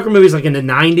movie? The Joker movie is like in the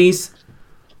 90s,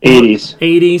 80s.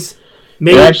 80s. It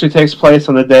Maybe actually takes place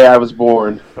on the day I was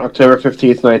born, October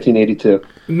 15th, 1982.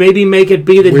 maybe make it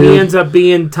be that he Weird. ends up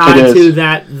being tied to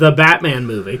the Batman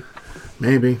movie.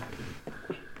 Maybe.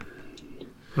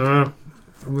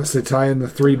 Unless they tie in the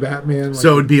 3 Batman.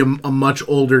 So it would be a much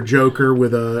older Joker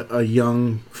with a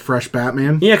young, fresh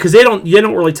Batman? Yeah, because they don't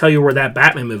really tell you where that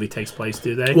Batman movie takes place,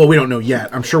 do they? Well, we don't know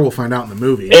yet. I'm sure we'll find out in the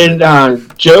movie.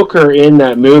 And Joker in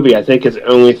that movie, I think, is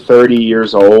only 30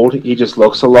 years old. He just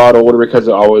looks a lot older because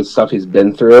of all the stuff he's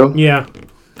been through. Yeah.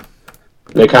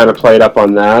 They kind of played up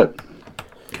on that.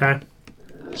 Okay.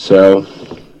 So.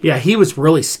 Yeah, he was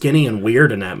really skinny and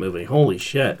weird in that movie. Holy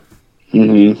shit.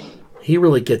 Mm-hmm. He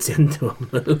really gets into a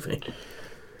movie.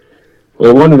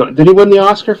 Well, did he win the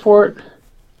Oscar for it?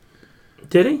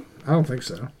 Did he? I don't think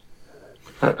so.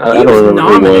 I don't remember who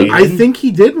nominated. won. I think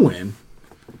he did win.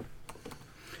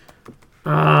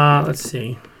 Let's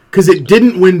see. Because it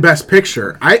didn't win Best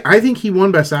Picture. I think he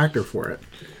won Best Actor for it.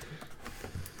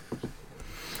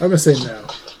 I'm going to say no.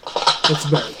 That's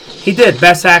better. He did.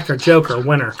 Best Actor, Joker,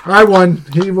 winner. I won.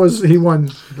 He won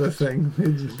the thing. He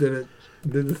just did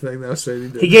the thing that I said he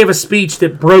did. He gave a speech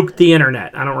that broke the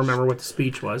internet. I don't remember what the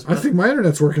speech was. I think my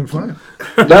internet's working fine.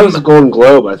 That was a Golden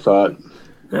Globe, I thought.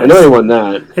 I know he won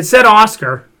that. It said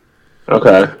Oscar.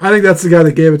 Okay. I think that's the guy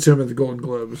that gave it to him at the Golden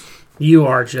Globes. You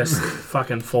are just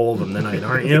fucking full of them tonight,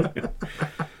 aren't you?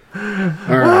 All right.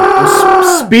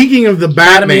 Well, speaking of the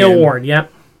Academy Batman, Award,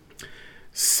 yep.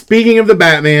 Speaking of the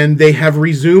Batman, they have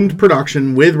resumed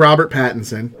production with Robert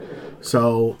Pattinson.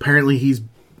 So apparently he's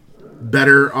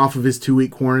better off of his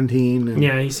 2-week quarantine. And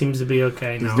Yeah, he seems to be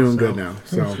okay now. he's doing so. good now.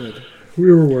 So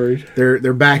We were worried.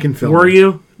 they're back in film. Were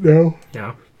you? No.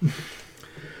 Yeah.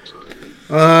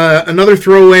 Another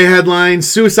throwaway headline: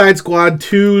 Suicide Squad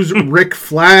 2's Rick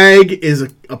Flag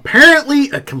is apparently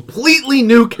a completely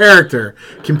new character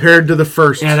compared to the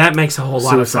first. Yeah, that makes a whole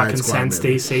lot Suicide of fucking Squad sense,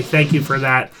 movie. Stacey. Thank you for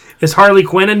that. Is Harley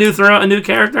Quinn a new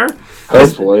character?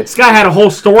 Hopefully. This guy had a whole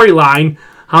storyline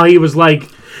how he was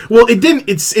like, Well, it didn't.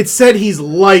 It said he's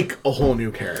like a whole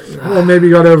new character. Well, maybe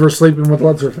he got over sleeping with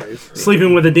what's her face.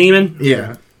 sleeping with a demon.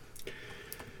 Yeah.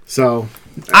 So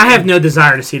I have no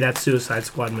desire to see that Suicide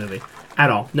Squad movie at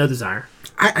all. No desire.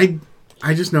 I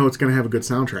just know it's going to have a good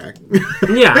soundtrack.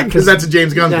 Yeah, Because that's a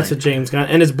James Gunn that's thing. what James Gunn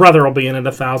and his brother will be in it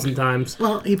 1,000 times.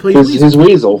 Well, he plays His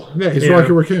weasel. Yeah, he's Yeah. like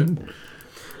a raccoon.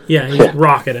 Yeah, he's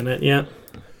Rocket in it. Yeah,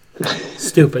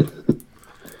 stupid.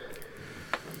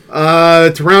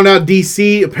 To round out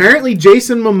DC, apparently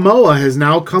Jason Momoa has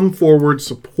now come forward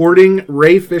supporting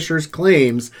Ray Fisher's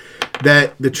claims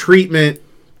that the treatment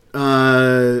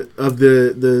of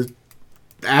the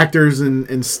actors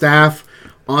and staff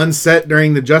on set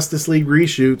during the Justice League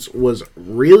reshoots was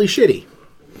really shitty.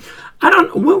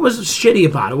 What was shitty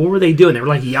about it? What were they doing? They were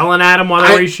like yelling at him while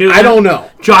they were shooting? I don't know.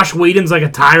 Josh Whedon's like a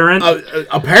tyrant?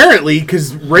 Apparently,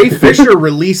 because Ray Fisher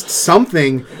released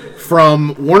something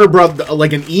from Warner Brothers,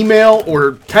 like an email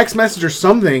or text message or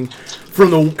something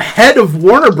from the head of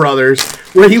Warner Brothers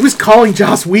where he was calling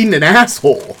Joss Whedon an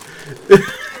asshole.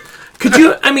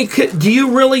 Do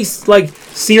you really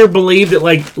see or believe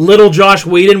that little Josh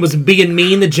Whedon was being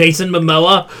mean to Jason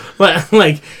Momoa?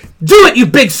 Do it, you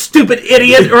big stupid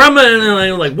idiot! Or I'm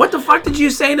gonna what the fuck did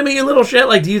you say to me, you little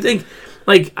shit? Do you think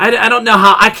I don't know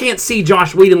how I can't see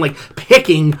Josh Whedon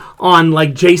picking on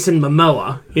Jason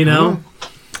Momoa, you know? Mm-hmm.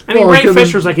 I mean, Ray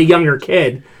Fisher's a younger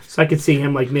kid, so I could see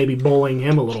him maybe bullying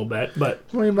him a little bit, but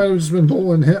he might have just been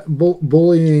bullying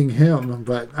him,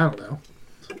 but I don't know.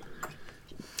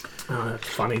 Oh, that's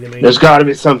funny to me. There's got to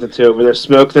be something to it. Where there's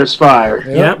smoke, there's fire.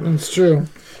 Yep, that's true.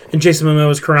 And Jason Momoa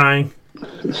was crying.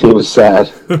 He was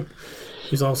sad.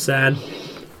 He's all sad.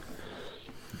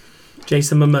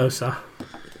 Jason Mimosa.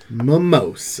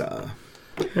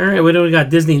 All right, what do we got?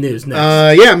 Disney news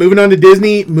next. Moving on to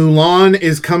Disney. Mulan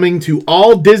is coming to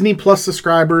all Disney Plus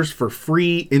subscribers for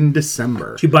free in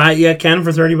December. Did you buy it yet, Ken,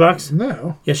 for $30?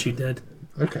 No. Yes, you did.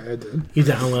 Okay, I did. You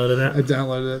downloaded it. I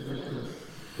downloaded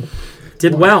it.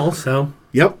 Did well, so.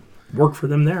 Yep. Worked for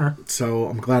them there. So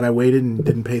I'm glad I waited and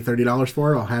didn't pay $30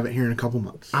 for it. I'll have it here in a couple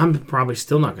months. I'm probably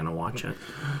still not going to watch it.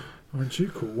 Aren't you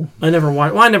cool? I never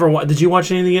watched. Well, I never watched. Did you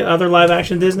watch any of the other live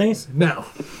action Disneys? No.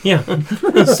 Yeah.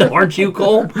 So aren't you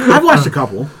cool? I've watched a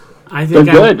couple. I think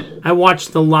they're good. I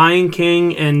watched The Lion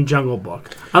King and Jungle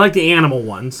Book. I like the animal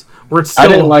ones, where it's I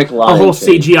still didn't like a Lion whole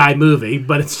King. CGI movie,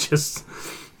 but it's just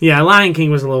Lion King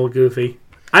was a little goofy.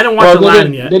 I didn't watch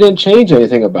Aladdin yet. They didn't change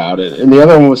anything about it, and the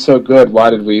other one was so good. Why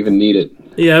did we even need it?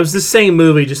 Yeah, it was the same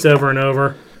movie, just over and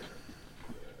over.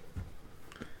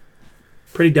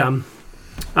 Pretty dumb.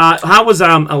 How was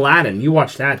Aladdin? You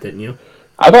watched that, didn't you?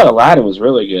 I thought Aladdin was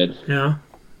really good. Yeah,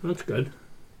 that's good.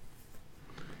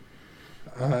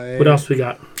 What else we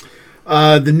got?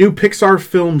 The new Pixar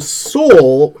film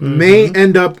Soul may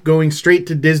end up going straight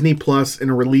to Disney Plus in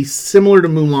a release similar to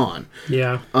Mulan.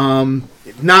 Yeah.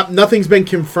 Nothing's been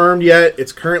confirmed yet.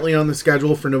 It's currently on the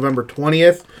schedule for November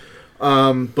 20th.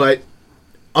 But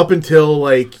up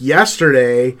until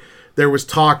yesterday, there was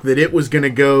talk that it was going to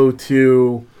go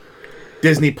to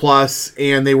Disney Plus,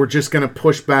 and they were just going to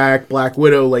push back Black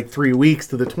Widow 3 weeks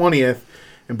to the 20th,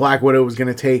 and Black Widow was going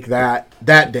to take that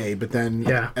day. But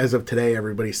then, as of today,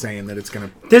 everybody's saying that it's going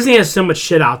to... Disney has so much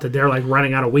shit out that they're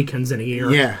running out of weekends in a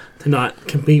year to not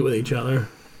compete with each other.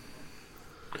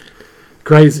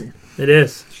 Crazy. It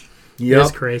is. Yep. It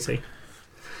is crazy.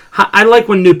 I like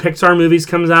when new Pixar movies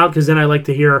comes out, because then I like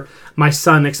to hear my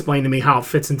son explain to me how it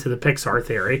fits into the Pixar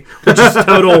theory, which is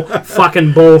total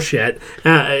fucking bullshit.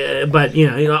 But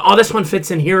this one fits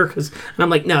in here and I'm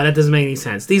like, no, that doesn't make any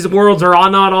sense. These worlds are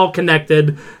not all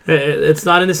connected. It's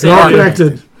not in the same. They're all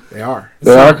connected. They are.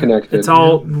 They are connected. It's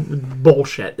all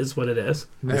bullshit, is what it is.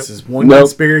 This is one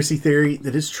conspiracy theory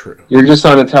that is true. You're just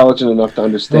unintelligent enough to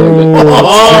understand it.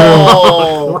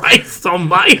 Oh, Christ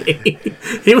almighty.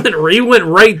 He went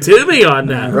right to me on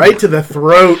that. right to the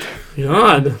throat.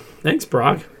 God. Thanks,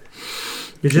 Brock.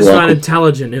 You're just not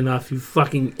intelligent enough, you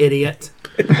fucking idiot.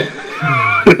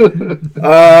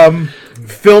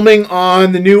 Filming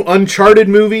on the new Uncharted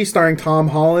movie starring Tom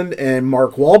Holland and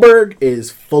Mark Wahlberg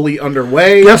is fully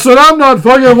underway. Guess what I'm not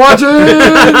fucking watching?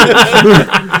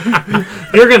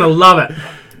 You're going to love it.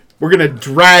 We're going to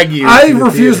drag you. I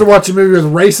refuse to watch a movie with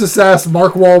racist-ass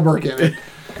Mark Wahlberg in it.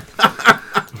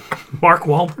 Mark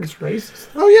Wahlberg's racist?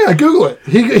 Oh, yeah, Google it.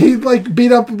 He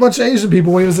beat up a bunch of Asian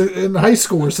people when he was in high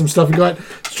school or some stuff. He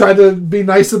tried to be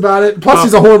nice about it. Plus,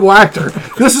 he's a horrible actor.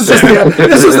 This is just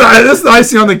the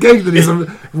icing on the cake that he's a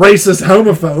racist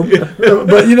homophobe.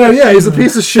 But, he's a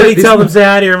piece of shit. Did he tell them say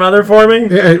hi to your mother for me?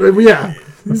 Yeah.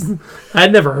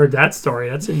 I'd never heard that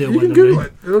story. That's a new one to me. Google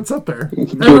it. It's up there.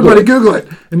 Everybody Google it.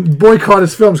 And boycott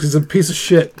his films because he's a piece of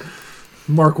shit.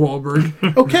 Mark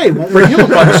Wahlberg. Okay, won't bring him up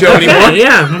on the show anymore.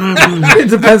 Yeah. It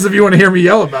depends if you want to hear me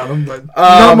yell about him, but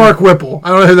not Mark Whipple. I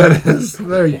don't know who that is.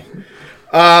 There you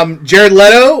go. Jared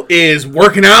Leto is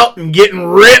working out and getting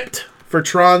ripped for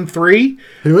Tron 3.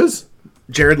 Who is?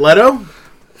 Jared Leto.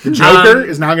 The Joker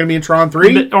is now going to be in Tron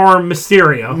 3. Or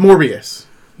Mysterio.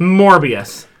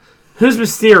 Morbius. Who's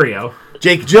Mysterio?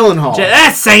 Jake Gyllenhaal.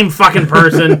 That same fucking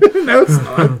person. No, it's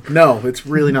not. No, it's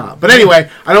really not. But anyway,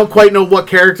 I don't quite know what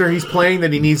character he's playing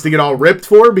that he needs to get all ripped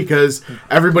for because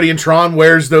everybody in Tron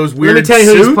wears those weird Let me tell you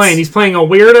who suits. he's playing. He's playing a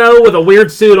weirdo with a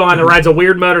weird suit on that rides a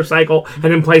weird motorcycle and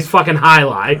then plays fucking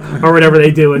Highlight or whatever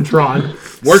they do in Tron.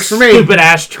 Works for me. Stupid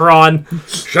ass Tron.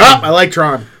 Shut up! I like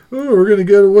Tron. Ooh, we're gonna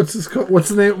go to what's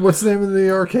the name of the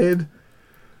arcade?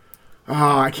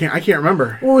 I can't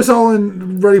remember. Well, it was all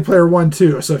in Ready Player One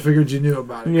too, so I figured you knew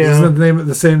about it. Yeah. Isn't that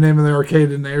the same name of the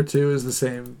arcade in there too? Is the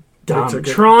same. Dumb.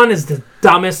 Tron is the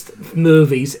dumbest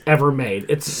movies ever made.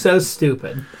 It's so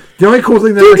stupid. The only cool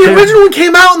thing that Dude, ever the original one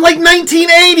came out in like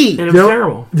 1980. And it was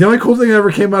terrible. The only cool thing that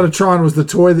ever came out of Tron was the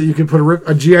toy that you could put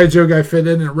a G.I. Joe guy fit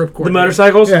in and a ripcord. The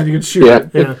motorcycles? Yeah, and you could shoot it.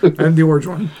 Yeah. And the orange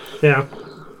one. Yeah.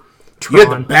 You had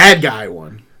Tron. the bad guy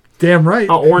one. Damn right.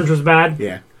 Oh, orange was bad?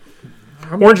 Yeah.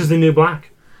 Orange is the new black.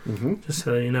 Just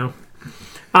so you know.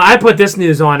 I put this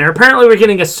news on there. Apparently, we're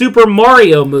getting a Super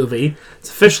Mario movie. It's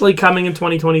officially coming in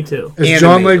 2022. As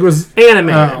John Animated. Leguizamo.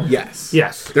 Animated. Yes.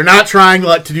 Yes. They're not trying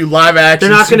to do live action.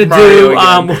 They're not going to Super Mario do.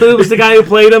 again. Who was the guy who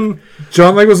played him?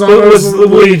 John Leguizamo It was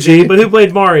Luigi, but who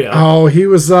played Mario? Oh, he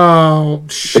was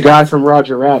The guy from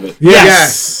Roger Rabbit.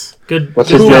 Yes. Good. What's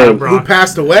good his job, name? Brock. Who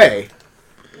passed away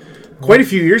quite a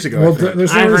few years ago. Well, I think.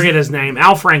 there's I no forget his name.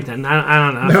 Al Franken. I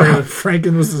don't know. I No, forget.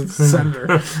 Franken was the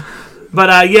senator.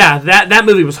 But yeah, that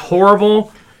movie was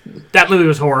horrible. That movie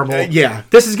was horrible. Yeah.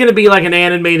 This is going to be like an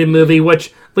animated movie,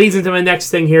 which leads into my next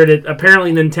thing here. That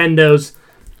apparently Nintendo's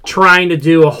trying to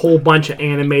do a whole bunch of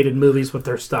animated movies with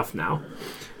their stuff now. I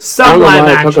Some don't know live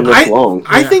why it took action. them this long.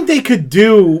 I think they could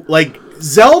do like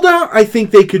Zelda. I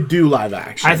think they could do live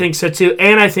action. I think so too,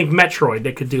 and I think Metroid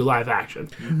they could do live action.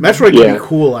 Metroid Yeah. could be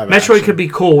cool live action. Metroid could be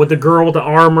cool with the girl with the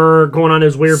armor going on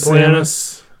his weird planet.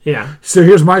 Samus. Yeah, So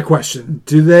here's my question: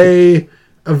 do they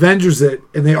Avengers it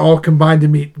and they all combine to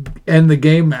meet End the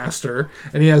Game Master,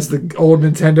 and he has the old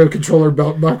Nintendo controller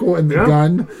belt buckle and the Yeah.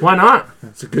 gun? why not?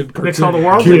 That's a good cartoon. Mix all the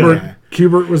worlds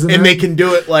Kubert was in and that. they can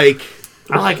do it like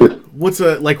I like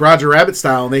it. like Roger Rabbit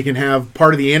style, and they can have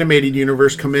part of the animated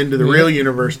universe come into the real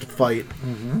universe to fight.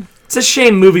 It's a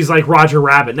shame movies like Roger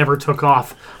Rabbit never took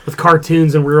off with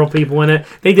cartoons and real people in it.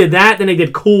 They did that, then they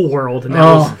did Cool World, and that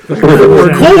Oh,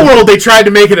 was Cool World, they tried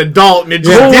to make it adult, and it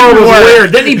just Cool World didn't was work.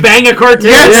 weird. Didn't he bang a cartoon?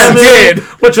 Yes, in he that movie? did.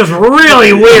 Which was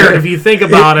really weird if you think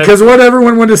about it. Because what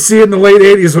everyone wanted to see in the late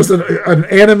 '80s was an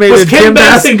animated Was Kim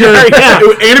Basinger? Yeah.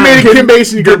 Animated Kim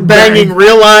Basinger banging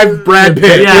real live Brad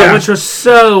Pitt. Yeah, which was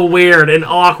so weird and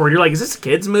awkward. You're like, is this a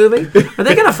kids' movie? Are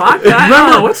they gonna fuck? I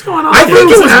don't know what's going on. I here?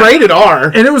 think it was rated R.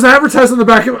 And it was advertised on the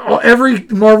back of every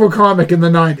Marvel comic in the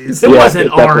 '90s. It Yeah, wasn't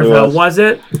it R definitely though, was. was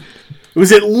it? It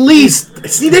was at least.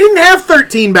 See, they didn't have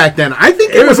 13 back then. I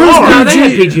think it was was R. No, they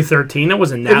had PG. PG-13. It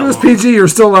wasn't that If it was long. PG, you're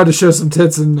still allowed to show some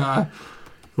tits and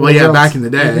Well, yeah, back in the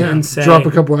day. yeah, Insane. drop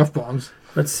a couple f-bombs.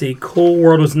 Let's see. Cool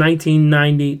World was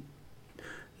 1990. They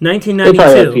probably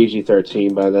had 1992.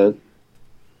 PG-13 by then.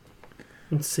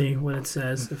 Let's see what it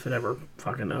says if it ever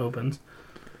fucking opens.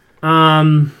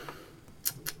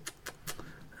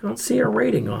 I don't see a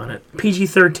rating on it.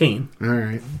 PG-13. All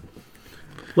right.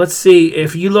 Let's see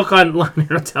if you look online.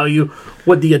 It'll tell you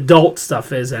what the adult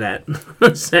stuff is in it.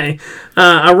 Let's say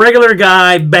a regular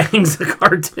guy bangs a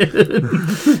cartoon.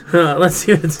 Let's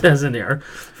see what it says in here.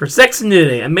 For sex and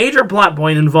nudity, a major plot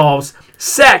point involves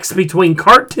sex between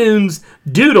cartoons,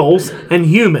 doodles, and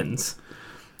humans.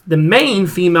 The main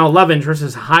female love interest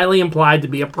is highly implied to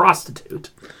be a prostitute.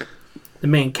 The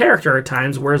main character at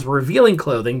times wears revealing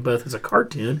clothing both as a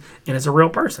cartoon and as a real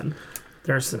person.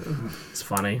 It's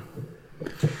funny.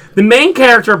 The main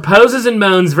character poses and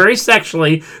moans very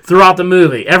sexually throughout the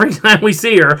movie. Every time we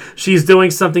see her, she's doing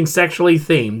something sexually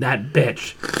themed. That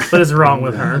bitch. What is wrong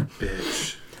with her?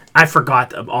 Bitch. I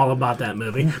forgot all about that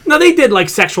movie. No, they did like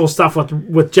sexual stuff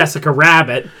with Jessica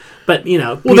Rabbit, but you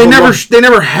know, Well, they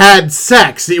never had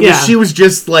sex. It Yeah. was she was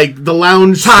just like the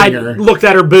lounge singer. looked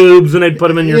at her boobs and they'd put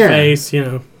them in your Yeah. face, you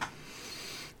know.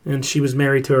 And she was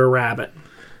married to a rabbit,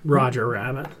 Roger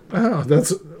Rabbit. Oh,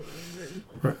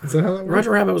 is that how that works? Roger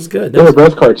Rabbit was good. They were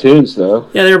both cartoons, though.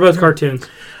 Yeah, they were both cartoons.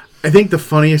 I think the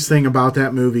funniest thing about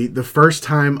that movie, the first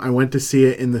time I went to see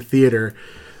it in the theater,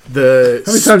 the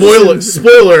How many times you seen it?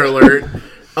 spoiler alert,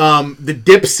 the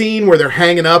dip scene where they're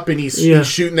hanging up and he's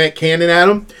shooting that cannon at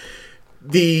him.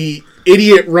 The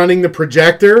idiot running the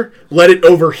projector let it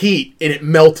overheat and it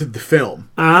melted the film.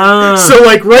 So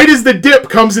like right as the dip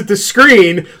comes at the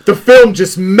screen, the film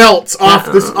just melts off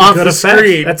good the effect.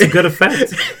 screen. That's a good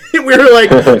effect. We were like,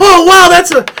 oh wow,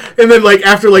 that's a. And then like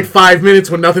after like 5 minutes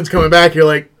when nothing's coming back, you're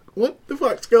like, what the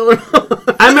fuck's going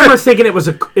on? I remember thinking it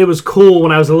was cool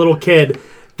when I was a little kid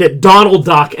that Donald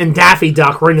Duck and Daffy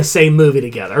Duck were in the same movie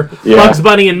together. Yeah. Bugs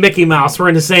Bunny and Mickey Mouse were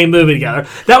in the same movie together.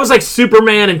 That was like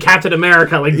Superman and Captain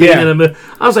America, like being in a movie.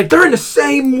 I was like, they're in the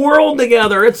same world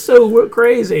together. It's so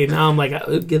crazy. Now I'm like,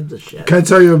 who gives a shit? Can I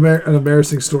tell you an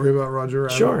embarrassing story about Roger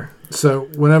Rabbit? Sure. So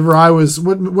whenever I was,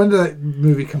 when did that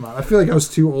movie come out? I feel like I was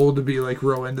too old to be like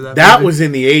real into that. That movie. was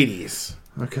in the 80s.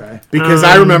 Okay. Because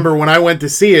I remember when I went to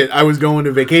see it, I was going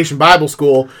to Vacation Bible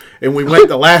School, and we went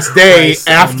the last day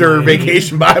after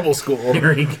Vacation Bible School.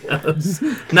 Here he goes.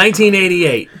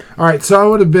 1988. All right, so I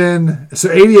would have been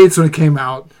 88's when it came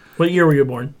out. What year were you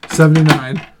born?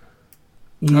 79.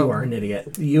 You are an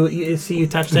idiot. You see, you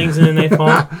touch things and then they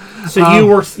fall.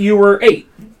 So you were 8.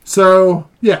 So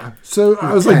yeah, so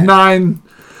I was like 9.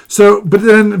 So, but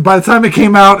then by the time it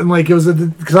came out and like it was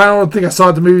because I don't think I saw it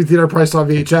at the movie theater. I probably saw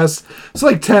VHS. It's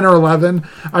like 10 or 11.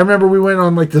 I remember we went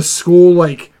on like the school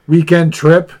like weekend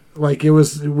trip. Like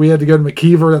we had to go to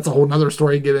McKeever. That's a whole nother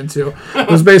story to get into. It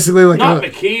was basically like Not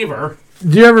McKeever.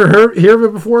 Do you ever hear of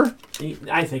it before?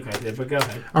 I think I did, but go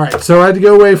ahead. All right, so I had to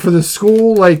go away for the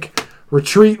school like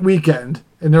retreat weekend,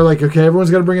 and they're like, okay,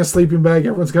 everyone's got to bring a sleeping bag.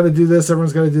 Everyone's got to do this.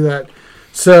 Everyone's got to do that.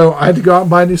 So I had to go out and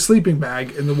buy a new sleeping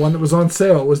bag, and the one that was on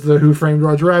sale was the Who Framed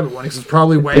Roger Rabbit one. Because it's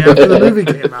probably way after the movie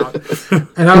came out,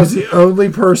 and I was the only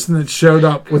person that showed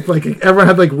up with like everyone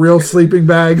had like real sleeping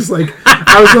bags. Like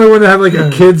I was the only one that had like a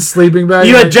kid's sleeping bag.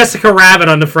 You had like, Jessica Rabbit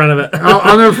on the front of it.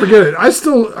 I'll never forget it. I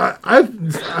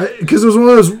because it was one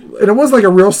of those, and it wasn't like a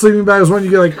real sleeping bag. It was one you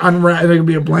get like unwrapped, and it could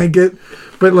be a blanket.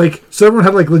 But like, so everyone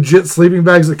had like legit sleeping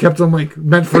bags that kept them like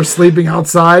meant for sleeping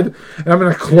outside. And I'm in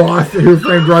a cloth Who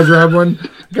Framed Roger Rabbit one.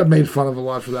 I got made fun of a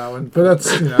lot for that one, but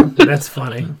that's that's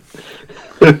funny.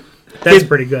 That's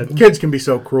pretty good. Kids can be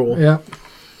so cruel. Yeah.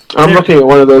 I'm looking at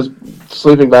one of those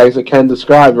sleeping bags that Ken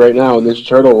described right now, a Ninja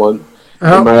Turtle one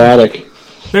in my attic.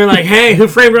 They're like, hey, Who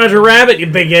Framed Roger Rabbit, you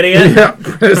big idiot? Yeah.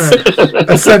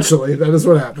 Essentially, that is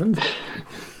what happened.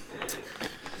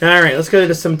 All right, let's go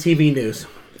to some TV news.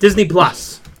 Disney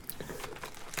Plus.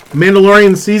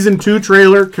 Mandalorian Season 2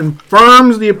 trailer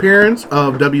confirms the appearance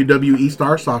of WWE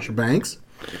star Sasha Banks.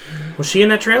 Was she in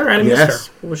that trailer? I didn't Yes. miss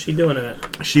her. What was she doing in it?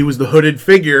 She was the hooded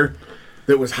figure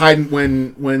that was hiding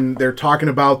when they're talking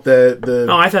about the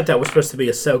Oh, I thought that was supposed to be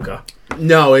Ahsoka.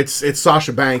 No, it's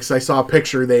Sasha Banks. I saw a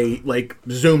picture. They like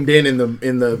zoomed in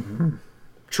the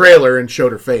trailer and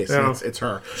showed her face. Yeah. And it's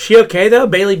her. She okay though?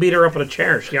 Bailey beat her up in a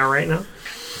chair. Is she all right now?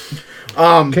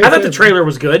 I thought the trailer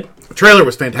was good. The trailer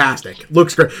was fantastic.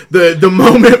 Looks great. The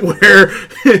moment where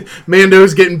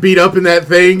Mando's getting beat up in that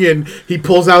thing and he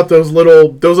pulls out those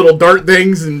little dart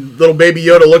things and little baby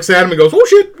Yoda looks at him and goes, "Oh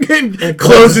shit!" and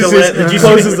closes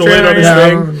the lid on his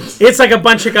thing. It's like a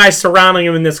bunch of guys surrounding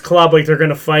him in this club, like they're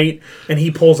gonna fight, and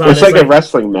he pulls out. It's like a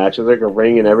wrestling match. It's like a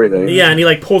ring and everything. Yeah, and he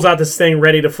like pulls out this thing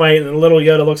ready to fight, and the little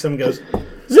Yoda looks at him and goes,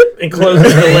 "Zip," and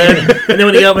closes the lid. And then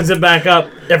when he opens it back up,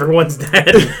 everyone's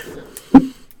dead.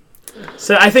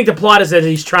 So I think the plot is that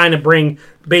he's trying to bring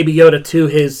Baby Yoda to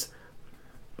his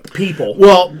people.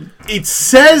 Well, it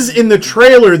says in the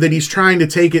trailer that he's trying to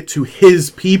take it to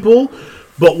his people,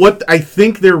 but what I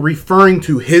think they're referring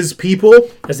to his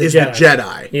people is the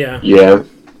Jedi. Yeah.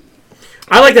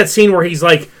 I like that scene where he's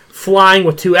like flying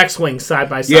with 2 X-Wings side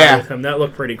by side with him. That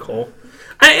looked pretty cool.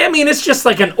 I mean, it's just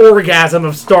like an orgasm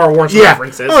of Star Wars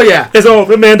references. Oh, yeah. As the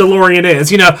Mandalorian is.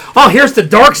 Here's the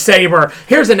Darksaber.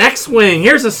 Here's an X-Wing.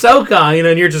 Here's Ahsoka.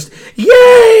 And you're just,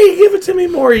 yay, give it to me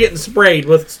more. You're getting sprayed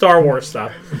with Star Wars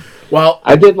stuff. Well,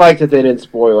 I did like that they didn't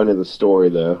spoil any of the story,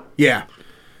 though. Yeah.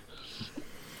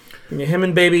 Him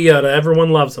and Baby Yoda.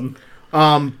 Everyone loves him.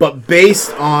 But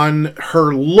based on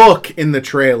her look in the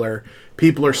trailer,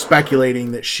 people are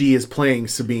speculating that she is playing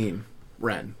Sabine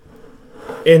Wren.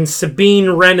 And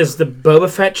Sabine Wren is the Boba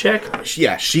Fett chick?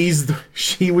 Yeah, she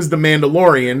was the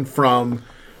Mandalorian from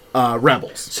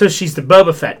Rebels. So she's the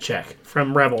Boba Fett chick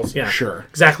from Rebels, yeah. Sure.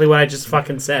 Exactly what I just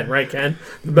fucking said, right, Ken?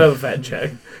 The Boba Fett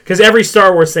chick. Because every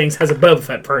Star Wars thing has a Boba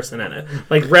Fett person in it.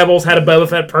 Like Rebels had a Boba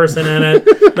Fett person in it.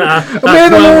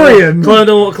 Mandalorian.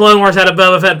 Clone Wars had a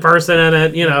Boba Fett person in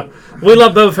it. We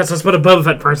love Boba Fett, so let's put a Boba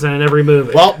Fett person in every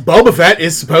movie. Well, Boba Fett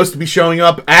is supposed to be showing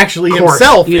up actually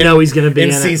himself. He's going to be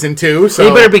in season 2. So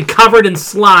he better be covered in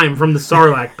slime from the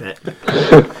Sarlacc pit.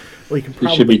 Well, you can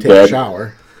probably take a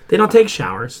shower. They don't take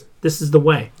showers. This is the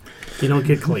way. You don't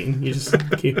get clean. You just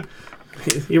keep.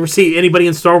 You ever see anybody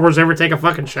in Star Wars ever take a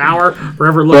fucking shower or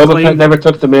ever look Boba clean? Fett never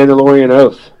took the Mandalorian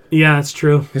oath. Yeah, that's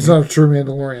true. He's not a true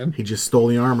Mandalorian. He just stole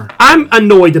the armor. I'm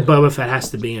annoyed that Boba Fett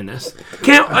has to be in this.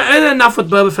 Enough with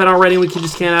Boba Fett already. We can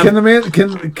just can't have.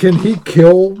 Can he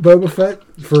kill Boba Fett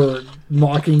for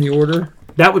mocking the Order?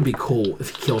 That would be cool if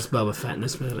he kills Boba Fett in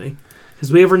this movie.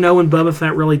 Because we ever know when Boba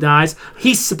Fett really dies?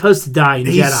 He's supposed to die in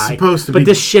Jedi. Supposed to but be,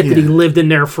 this shit that he yeah. lived in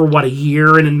there for, what, a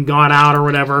year and then got out or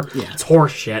whatever? Yeah. It's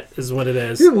horse shit is what it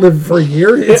is. He didn't live for a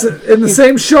year. It's in the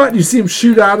same shot. You see him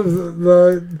shoot out of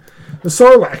the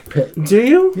Sarlacc pit. Do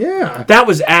you? Yeah. That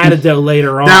was added, though,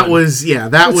 later on. That was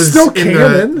still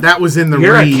canon. That was in the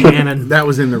You're a canon. That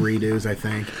was in the redos, I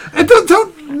think. And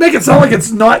don't make it sound like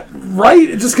it's not right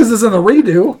just because it's in the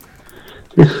redo.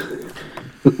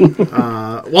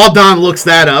 While Don looks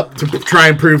that up to try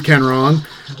and prove Ken wrong,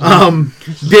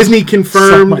 Disney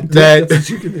confirmed that That's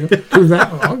what you can do. Prove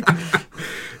that wrong.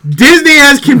 Disney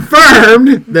has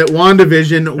confirmed that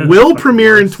WandaVision will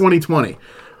premiere in 2020.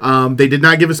 They did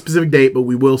not give a specific date, but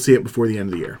we will see it before the end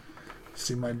of the year.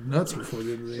 See my nuts before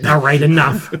the end of the year. All right,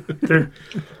 enough.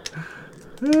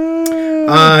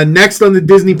 Next on the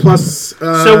Disney Plus.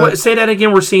 Say that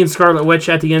again. We're seeing Scarlet Witch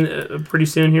at the end pretty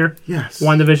soon here. Yes,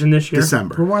 WandaVision this year.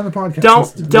 December. Rewind the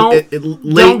podcast.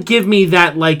 Don't give me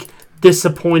that like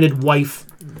disappointed wife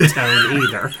tone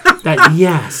either. That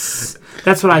yes.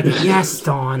 That's what I get. Yes,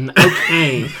 Dawn.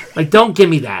 Okay. Like, don't give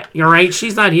me that. You're right.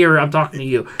 She's not here. I'm talking to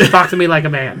you. Talk to me like a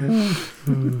man.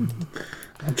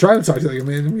 I'm trying to talk to you like a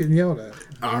man. I'm getting yelled at.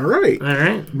 All right. All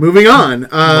right. Moving on.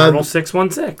 Marvel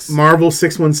 616. Marvel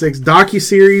 616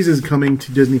 docuseries is coming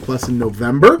to Disney Plus in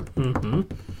November.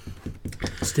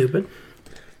 Stupid.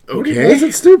 Why is Okay.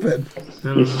 it stupid?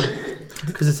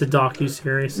 Because it's a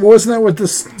docu-series. Well, isn't that what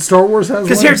this Star Wars has?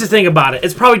 Because here's the thing about it.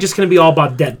 It's probably just going to be all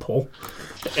about Deadpool.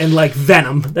 And, like,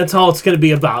 Venom. That's all it's going to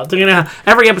be about. They're gonna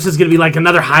every episode's going to be, like,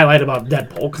 another highlight about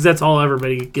Deadpool. Because that's all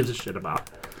everybody gives a shit about.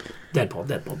 Deadpool.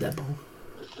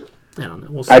 I don't know.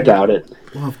 We'll see. I doubt it.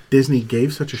 Well, if Disney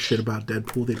gave such a shit about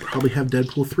Deadpool, they'd probably have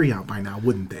Deadpool 3 out by now,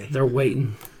 wouldn't they? They're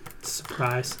waiting.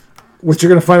 Surprise. Which you're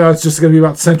going to find out it's just going to be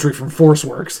about Sentry from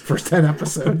ForceWorks for 10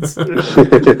 episodes.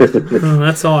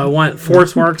 That's all I want.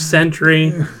 ForceWorks,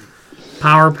 Sentry,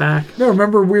 Power Pack. No,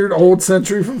 remember weird old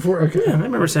Sentry from Okay. Yeah, I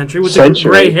remember Sentry with Sentry. the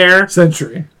gray hair.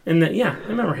 Sentry. And I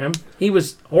remember him. He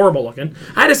was horrible looking.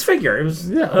 I had his figure. It was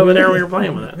Yeah. over there when we were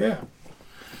playing with it. Yeah.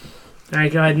 All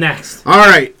right, go ahead. Next. All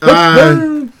right.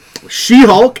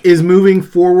 She-Hulk is moving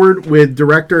forward with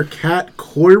director Kat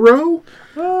Coiro.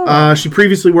 She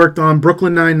previously worked on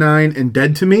Brooklyn Nine-Nine and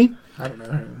Dead to Me. I don't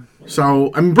know. So,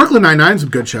 I mean, Brooklyn Nine-Nine's a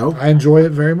good show. I enjoy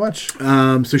it very much.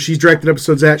 So she's directed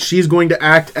episodes that she's going to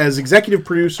act as executive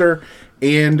producer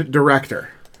and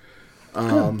director.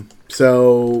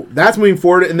 So that's moving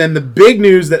forward. And then the big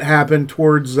news that happened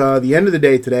towards the end of the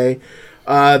day today,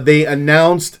 they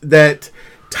announced that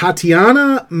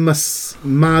Tatiana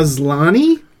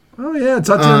Maslany Oh, yeah.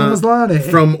 Tatiana Maslany.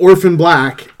 from Orphan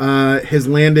Black has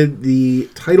landed the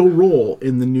title role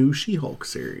in the new She-Hulk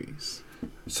series.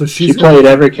 So She played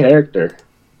every character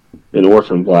in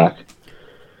Orphan Black.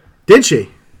 Did she?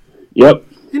 Yep.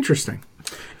 Interesting.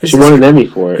 She won an Emmy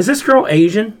for it. Is this girl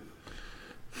Asian?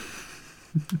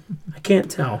 I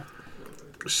can't tell.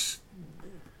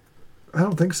 I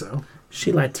don't think so. Is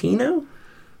she Latino?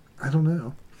 I don't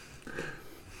know.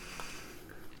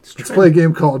 Let's play a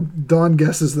game called Dawn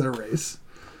Guesses Their Race.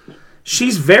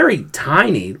 She's very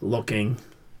tiny looking.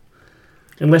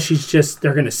 Unless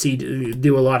they're going to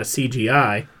do a lot of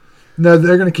CGI. No,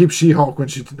 they're going to keep She-Hulk when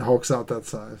she hulks out that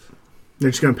size. They're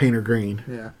just going to paint her green.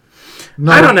 Yeah.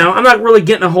 I don't know. I'm not really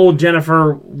getting a whole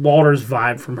Jennifer Walters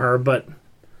vibe from her, but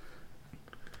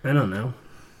I don't know.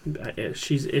 Is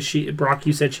she Brock?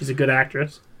 You said she's a good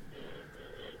actress.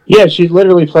 Yeah, she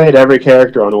literally played every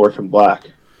character on Orphan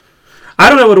Black. I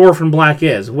don't know what Orphan Black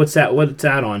is. What's that? What's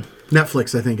that on?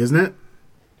 Netflix, I think, isn't it?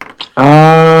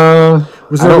 I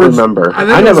don't remember.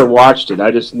 I never watched it. I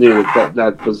just knew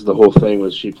that was the whole thing.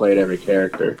 Was she played every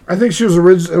character? I think she was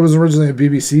it was originally a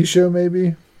BBC show,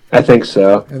 maybe, I think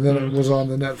so. and then it was on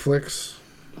the Netflix.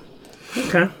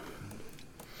 Okay.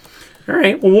 All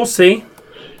right. Well, we'll see.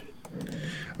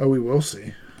 Oh, we will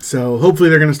see. So hopefully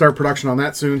they're going to start production on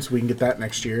that soon so we can get that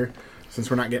next year. Since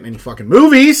we're not getting any fucking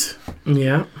movies,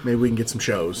 Yeah. maybe we can get some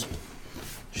shows.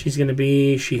 She's going to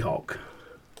be She-Hulk.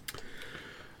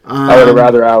 I would have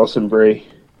rather Allison Brie.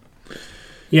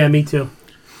 Yeah, me too.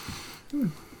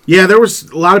 Yeah, there was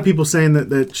a lot of people saying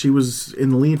that she was in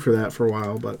the lead for that for a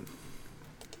while, but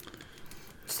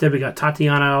Instead, we got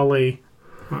Tatiana Ali.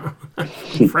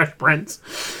 Fresh Prince.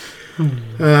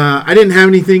 I didn't have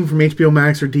anything from HBO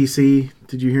Max or DC.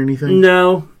 Did you hear anything?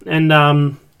 No. And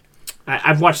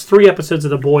I've watched 3 episodes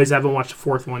of The Boys. I haven't watched the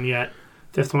 4th one yet.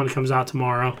 5th one comes out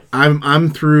tomorrow. I'm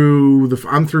through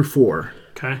 4.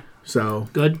 Okay. So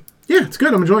Good. yeah, it's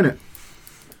good. I'm enjoying it.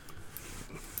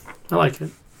 I like it.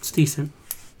 It's decent.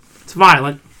 It's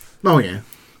violent, Oh yeah,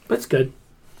 but it's good.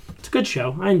 It's a good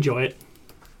show. I enjoy it.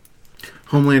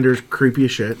 Homelander's creepy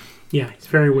as shit. Yeah, he's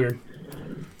very weird.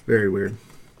 Very weird.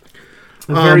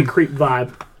 A very creep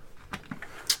vibe.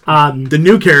 The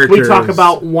new characters. We talk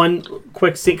about one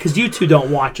quick scene because you two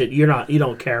don't watch it. You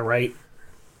don't care, right?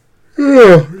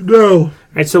 Yeah, no. All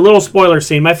right, so little spoiler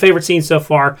scene. My favorite scene so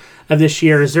far of this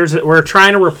year is we're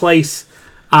trying to replace,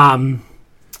 trying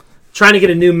to get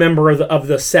a new member of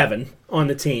the 7 on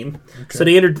the team. Okay. So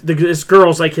this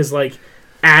girl's like his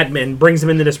admin, brings him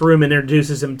into this room and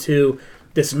introduces him to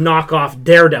this knockoff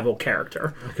Daredevil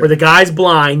character, where the guy's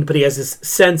blind, but he has his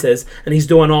senses, and he's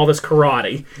doing all this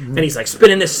karate, and he's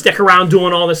spinning this stick around,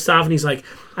 doing all this stuff, and he's like,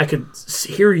 I could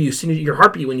hear you, see your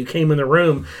heartbeat when you came in the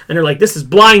room, and they're like, this is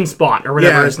Blind Spot, or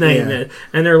whatever his name is,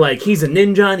 and they're like, he's a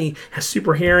ninja, and he has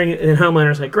super hearing, and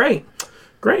Homelander's like, great,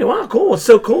 wow, cool, it's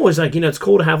so cool. It's like, it's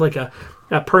cool to have a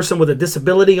person with a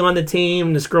disability on the team.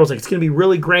 And this girl's like, it's going to be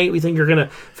really great. We think you're going to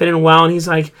fit in well. And he's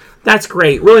like, that's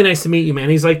great. Really nice to meet you, man.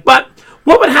 He's like, but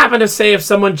what would happen to say if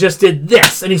someone just did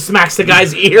this? And he smacks the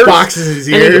guy's ears. Boxes his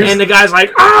ears. And the guy's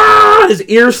like, ah! His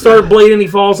ears start bleeding. He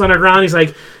falls on the ground. He's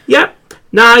like, yep.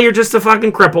 Nah, you're just a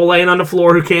fucking cripple laying on the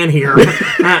floor who can't hear.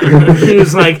 He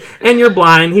was like, and you're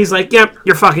blind. He's like, yep,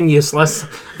 you're fucking useless.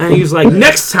 And he was like,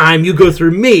 next time you go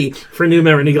through me for a new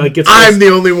member. And he gets I'm the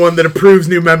only one that approves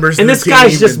new members. And this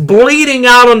guy's just bleeding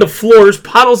out on the floors,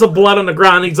 puddles of blood on the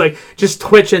ground. He's like just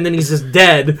twitching, and then he's just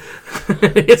dead.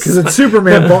 Because it's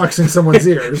Superman boxing someone's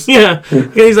ears. Yeah.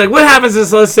 And he's like, what happens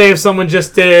is, let's say if someone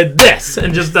just did this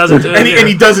and just does it to and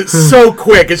he does it so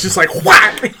quick, it's just like,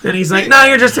 whack. And he's like, no,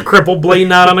 you're just a cripple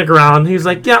bleeding out on the ground. He's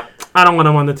like, yep, I don't want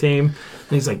him on the team.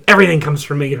 And he's like, everything comes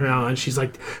from me now. And she's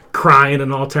like crying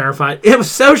and all terrified. It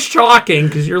was so shocking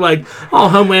because you're like, oh,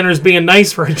 Homelander's being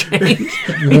nice for a change.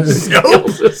 This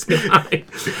guy.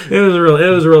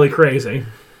 It was really crazy.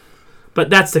 But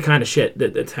that's the kind of shit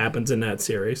that happens in that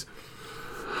series.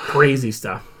 Crazy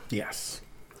stuff. Yes.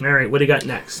 All right, what do you got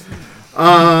next?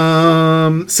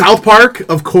 South Park,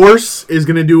 of course, is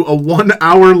going to do a 1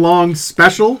 hour long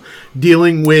special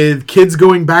dealing with kids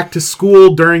going back to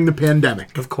school during the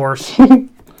pandemic. Of course.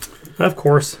 Of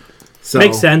course. So,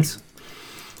 makes sense.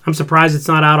 I'm surprised it's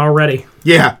not out already.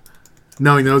 Yeah.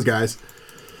 Knowing those guys.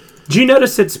 Do you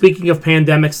notice that, speaking of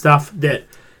pandemic stuff, that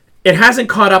it hasn't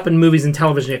caught up in movies and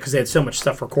television yet because they had so much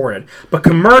stuff recorded. But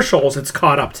commercials, it's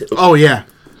caught up to. Oh, yeah.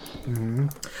 Mm-hmm.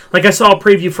 Like I saw a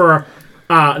preview for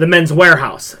the Men's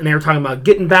Warehouse, and they were talking about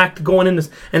getting back to going in this,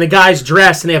 and the guy's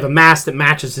dressed, and they have a mask that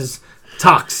matches his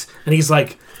tux, and he's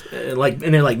like,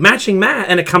 and they're like matching mask,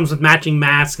 and it comes with matching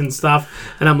masks and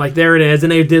stuff, and I'm like, there it is.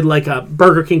 And they did like a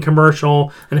Burger King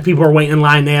commercial, and the people are waiting in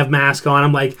line, they have masks on.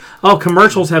 I'm like, oh,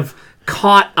 commercials have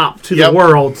caught up to the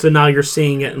world, so now you're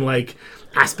seeing it in like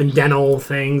Aspen Dental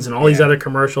things and all these other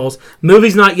commercials.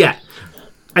 Movies not yet.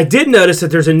 I did notice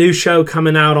that there's a new show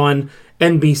coming out on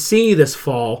NBC this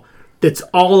fall that's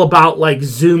all about like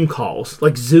Zoom calls,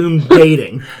 like Zoom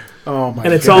dating. Oh my!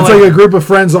 And it's God. all like a group of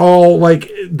friends, all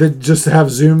like that just have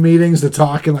Zoom meetings to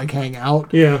talk and like hang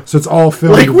out. Yeah. So it's all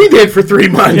filmed like we did for 3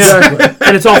 months. Yeah. Exactly.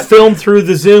 And it's all filmed through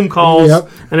the Zoom calls,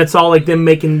 and it's all like them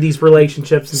making these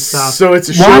relationships and stuff. So it's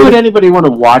a show. Why would anybody want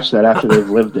to watch that after they've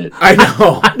lived it? I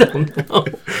know. I don't know.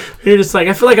 You're just like,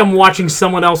 I feel like I'm watching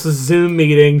someone else's Zoom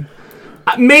meeting.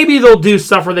 Maybe they'll do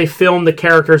stuff where they film the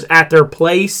characters at their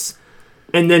place,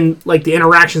 and then like the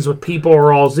interactions with people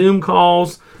are all Zoom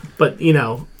calls. But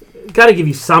got to give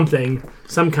you something,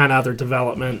 some kind of other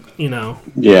development, Yeah,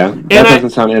 that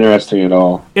doesn't sound interesting at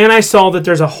all. And I saw that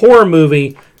there's a horror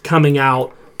movie coming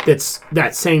out that's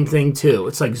that same thing too.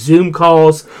 It's like Zoom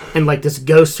calls, and like this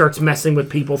ghost starts messing with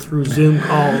people through Zoom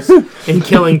calls and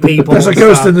killing people. There's a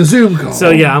ghost in the Zoom call.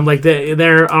 So yeah, I'm like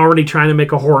they're already trying to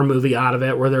make a horror movie out of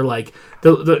it, where they're like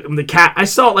the cat. I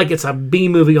saw it like it's a B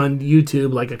movie on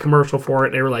YouTube, like a commercial for it.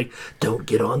 And they were like, "Don't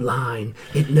get online.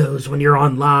 It knows when you're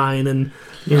online," and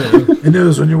it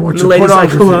knows when you want to. The lady's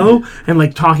like, "Hello," and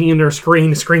like talking in their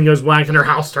screen. The screen goes black, and their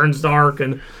house turns dark,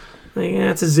 and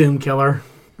it's a Zoom killer.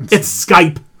 It's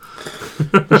Skype.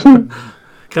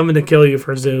 Coming to kill you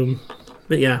for Zoom.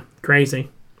 But yeah, crazy.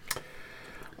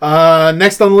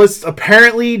 Next on the list,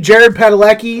 apparently Jared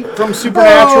Padalecki from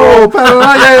Supernatural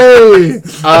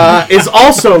is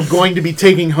also going to be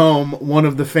taking home one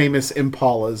of the famous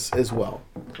Impalas as well.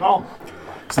 Oh.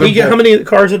 So how many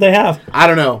cars did they have? I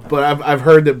don't know, but I've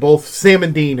heard that both Sam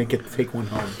and Dean get to take one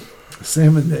home.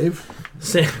 Sam and Dave?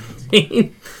 Sam and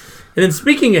Dean. And then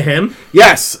speaking of him...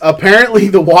 Yes, apparently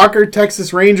the Walker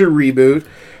Texas Ranger reboot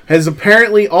has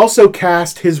apparently also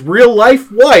cast his real-life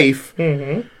wife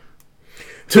to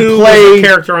play... a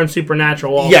character on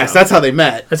Supernatural also. Yes, that's how they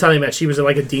met. That's how they met. She was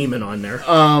like a demon on there.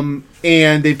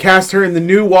 And they've cast her in the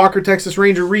new Walker Texas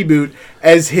Ranger reboot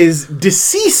as his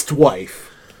deceased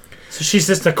wife. So So she's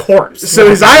just a corpse. So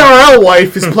his IRL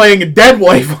wife is playing a dead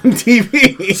wife on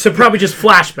TV. So probably just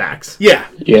flashbacks. Yeah.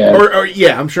 Yeah. Or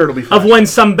yeah, I'm sure it'll be Of when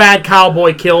some bad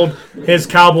cowboy killed his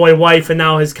cowboy wife and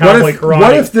now his cowboy karate.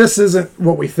 What if this isn't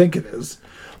what we think it is?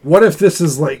 What if this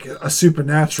is like a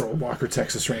supernatural Walker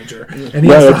Texas Ranger? And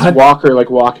he has to hunt... Walker like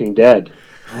Walking Dead.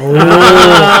 Oh,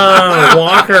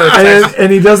 Walker.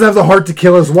 And he doesn't have the heart to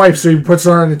kill his wife, so he puts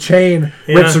her on a chain,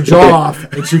 rips her jaw off,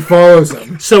 and she follows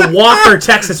him. So Walker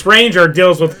Texas Ranger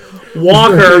deals with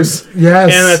walkers and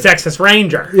a Texas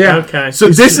Ranger. Yeah. Okay. So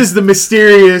this is the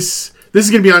mysterious... This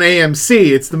is going to be on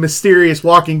AMC. It's the mysterious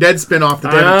Walking Dead spinoff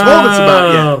that they haven't told us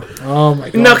about yet. Oh, my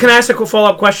God. Now, can I ask a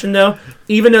follow-up question, though?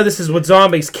 Even though this is with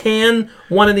zombies, can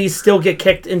one of these still get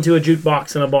kicked into a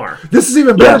jukebox in a bar? This is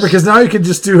even better because now you can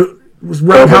just do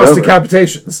roundhouse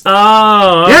decapitations.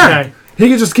 Oh, okay. Yeah. He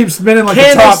can just keep spinning like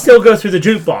Can a top. they still go through the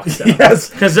jukebox, though?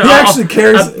 Yes. Because he actually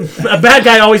carries... A bad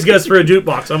guy always goes through a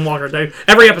jukebox on Walker.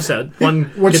 Every episode.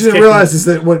 What you didn't realize is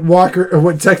that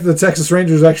the Texas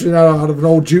Ranger is actually not out of an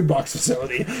old jukebox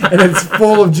facility. And it's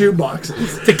full of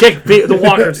jukeboxes. To kick the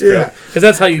walkers. Yeah. Because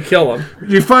that's how you kill them.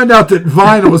 You find out that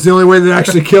vinyl is the only way that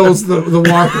actually kills the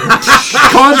walker.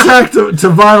 Contact to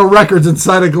vinyl records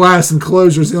inside a glass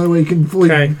enclosure is the only way you can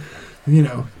fully... Okay.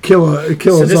 Kill a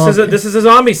zombie. This is a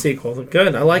zombie sequel.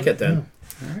 Good, I like it then.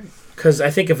 Because I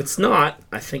think if it's not,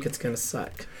 I think it's gonna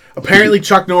suck. Apparently,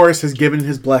 Chuck Norris has given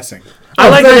his blessing. I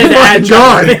like that they had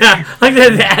God. I like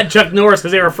that they had Chuck Norris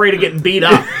because they were afraid of getting beat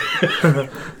up.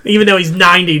 Even though he's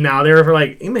 90 now, they were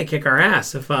like, he may kick our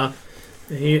ass if.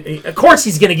 Of course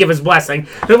he's going to give his blessing.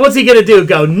 But what's he going to do?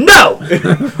 Go, no!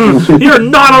 You're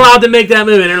not allowed to make that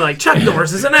movie. And they're like, Chuck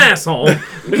Norris is an asshole.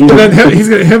 And then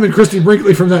him and Christy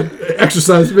Brinkley from that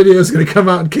exercise video is going to come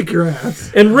out and kick your ass.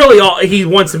 And really, he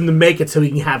wants him to make it so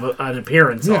he can have an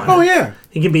appearance on it. Oh, yeah.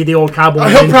 He can be the old cowboy.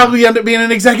 He'll probably end up being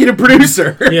an executive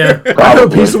producer. Yeah. I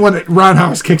hope he's the one that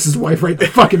roundhouse kicks his wife right in the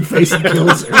fucking face and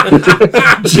kills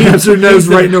her. Jams her nose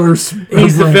right into her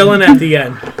He's the villain at the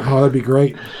end. Oh, that'd be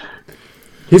great.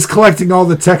 He's collecting all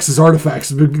the Texas artifacts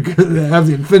that have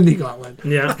the Infinity Gauntlet.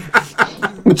 Yeah.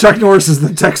 Chuck Norris is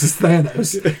the Texas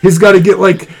Thanos. He's got to get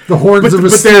like the horns of a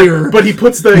steer. But he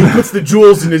puts the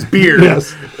jewels in his beard.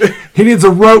 Yes. He needs a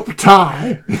rope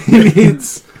tie. He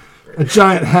needs a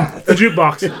giant hat. A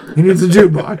jukebox. He needs a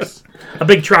jukebox. A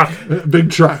big truck. A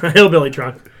big truck. A hillbilly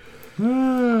truck.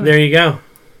 There you go.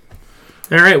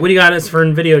 All right, what do you got us for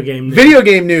video game news? Video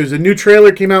game news. A new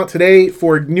trailer came out today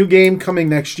for a new game coming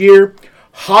next year.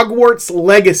 Hogwarts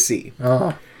Legacy.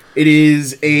 Oh. It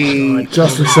is a...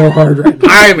 Justin's so hard right now.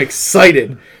 I am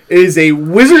excited. It is a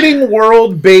Wizarding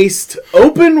World-based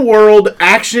open-world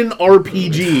action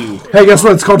RPG. Hey, guess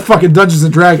what? It's called fucking Dungeons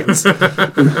and Dragons. But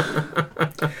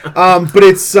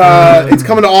it's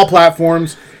coming to all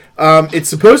platforms. It's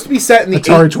supposed to be set in the...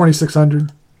 Atari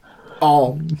 2600.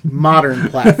 All modern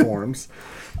platforms.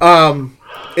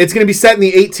 It's going to be set in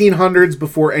the 1800s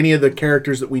before any of the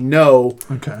characters that we know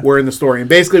were in the story. And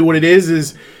basically what it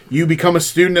is you become a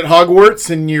student at Hogwarts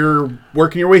and you're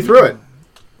working your way through it.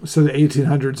 So the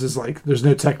 1800s is like, there's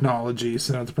no technology.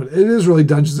 So it is really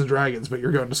Dungeons and Dragons, but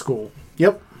you're going to school.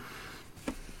 Yep.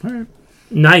 All right.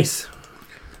 Nice.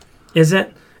 Is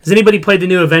it? Has anybody played the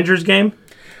new Avengers game?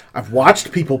 I've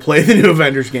watched people play the new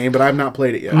Avengers game, but I've not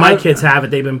played it yet. My kids have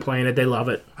it. They've been playing it. They love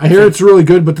it. I hear it's really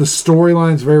good, but the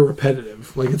storyline's very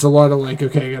repetitive. Like, it's a lot of like,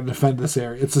 okay, I got to defend this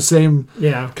area. It's the same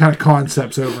kind of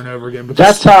concepts over and over again. But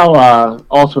that's how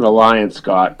Ultimate Alliance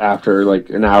got after like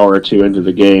an hour or two into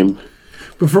the game.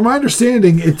 But from my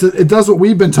understanding, it does what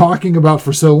we've been talking about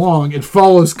for so long. It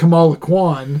follows Kamala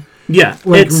Kwan. Yeah,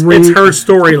 like it's her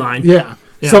storyline. Yeah.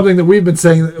 Something that we've been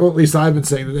saying, or at least I've been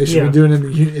saying, that they should be doing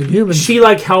in Humans. She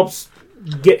like helps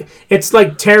get. It's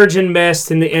like Terrigen Mist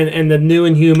and the new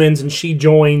Inhumans, and she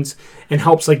joins and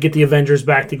helps like get the Avengers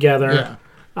back together.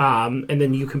 Yeah. And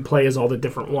then you can play as all the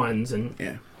different ones,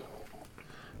 and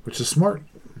which is smart.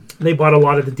 They bought a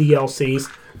lot of the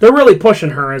DLCs. They're really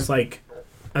pushing her as like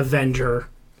Avenger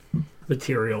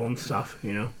material and stuff.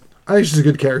 You know. I think she's a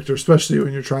good character, especially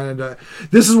when you're trying to...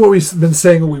 This is what we've been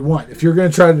saying what we want. If you're going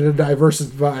to try to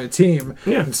diversify a team,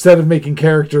 instead of making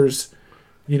characters,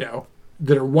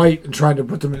 that are white and trying to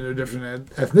put them in a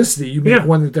different ethnicity, you make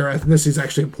one that their ethnicity is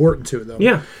actually important to them.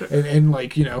 Yeah. And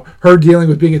like, her dealing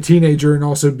with being a teenager and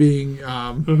also being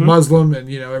Muslim and,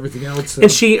 everything else.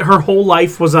 And her whole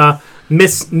life was a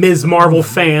Ms. Marvel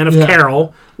fan of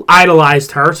Carol,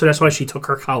 idolized her, so that's why she took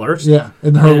her colors. Yeah,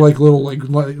 and her little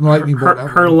lightning bolt.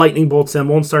 Her lightning bolt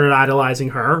symbol, and started idolizing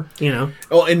her.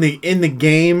 Oh, in the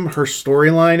game, her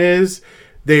storyline is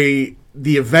the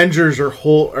Avengers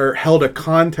are held a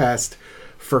contest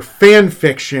for fan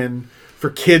fiction for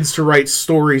kids to write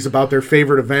stories about their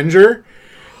favorite Avenger.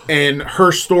 And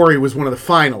her story was one of the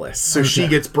finalists, so she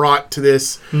gets brought to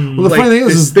this. Well, the funny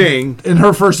thing is in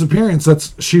her first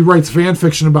appearance, she writes fan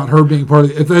fiction about her being part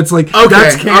of it. It's like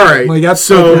that's canon. All right. Like,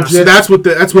 so that's what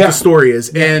the story is.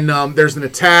 And there's an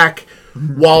attack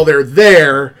while they're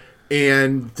there,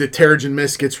 and the Terrigen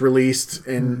Mist gets released,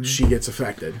 and she gets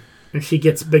affected. And she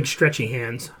gets big stretchy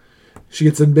hands. She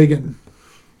gets in big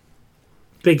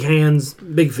hands,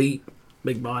 big feet.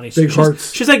 Big body. Big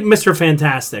hearts. She's like Mr.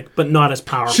 Fantastic, but not as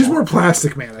powerful. She's more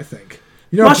Plastic Man, I think.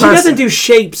 She doesn't do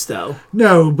shapes, though.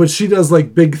 No, but she does,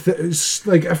 like, big things.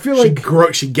 Like, I feel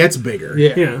she gets bigger.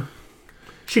 Yeah.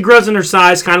 She grows in her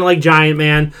size, kind of like Giant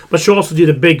Man, but she'll also do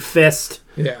the big fist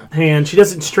hand. She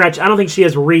doesn't stretch. I don't think she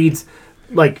has reeds,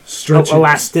 like,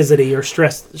 elasticity or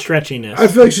stretchiness. I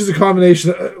feel like she's a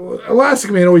combination. Elastic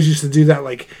Man always used to do that,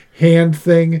 like, hand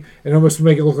thing and almost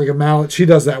make it look like a mallet. She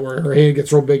does that where her hand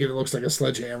gets real big and it looks like a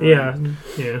sledgehammer. Yeah.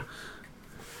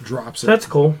 Drops it. That's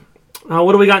cool.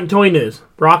 What do we got in toy news?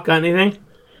 Brock, got anything?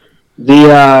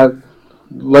 The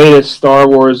latest Star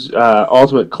Wars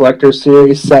Ultimate Collector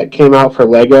Series set came out for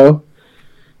Lego.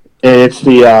 And it's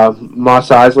the Mos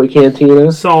Eisley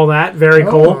Cantina. Saw that. Very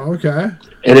cool. Okay.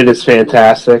 And it is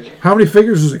fantastic. How many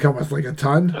figures does it come with? Like a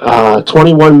ton?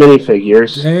 21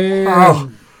 minifigures.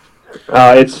 Damn.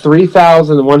 It's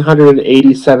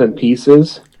 3,187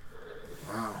 pieces.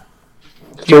 Wow.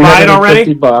 You buy it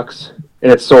already? $$50,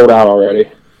 and it's sold out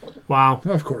already. Wow.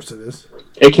 Of course it is.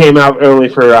 It came out only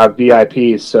for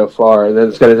VIPs so far, and then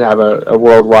it's going to have a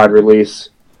worldwide release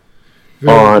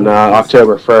on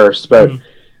October 1st. But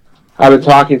I've been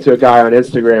talking to a guy on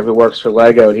Instagram who works for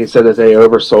Lego, and he said that they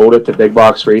oversold it to big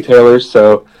box retailers,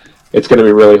 so it's going to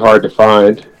be really hard to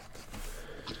find.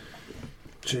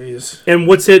 Jeez. And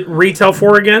what's it retail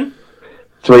for again?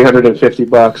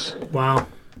 $350. Wow.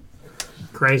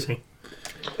 Crazy.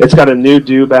 It's got a new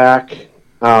dewback.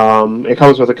 It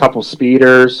comes with a couple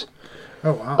speeders.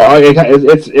 Oh, wow.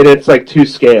 It's like to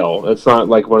scale. It's not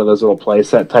like one of those little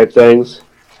playset type things.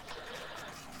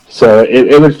 So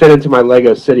it would fit into my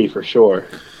Lego city for sure.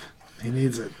 He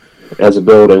needs it. As a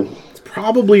building. It's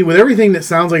probably, with everything that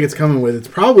sounds like it's coming with, it's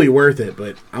probably worth it,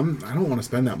 but I don't want to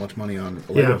spend that much money on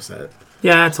a Lego set.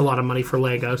 Yeah, that's a lot of money for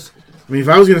Legos. I mean, if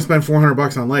I was going to spend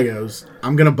 $400 on Legos,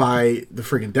 I'm going to buy the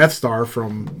freaking Death Star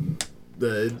from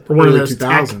the early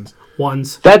 2000s.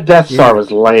 Ones. That Death Star was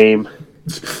lame.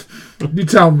 You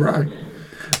tell him, Brian.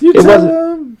 It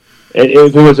wasn't.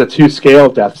 If it was a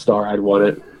 2-scale Death Star, I'd want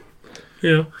it.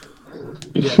 Yeah.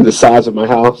 The size of my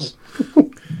house.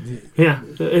 Yeah,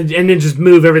 and then just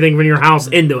move everything from your house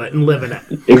into it and live in it.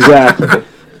 Exactly.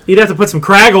 You'd have to put some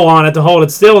Craggle on it to hold it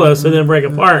still, though, so it didn't break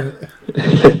apart.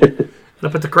 I'll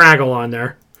put the Craggle on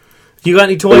there. You got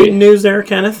any toy news there,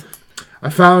 Kenneth? I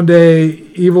found a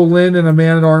Evil Lyn and a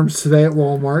Man-at-Arms today at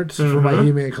Walmart for my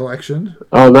He-Man collection.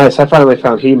 Oh, nice. I finally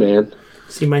found He-Man.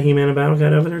 See my He-Man and Battle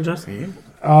Cat over there, Justin?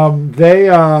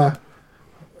 Butler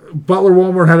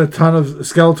Walmart had a ton of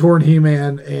Skeletor and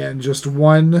He-Man and just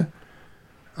one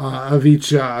of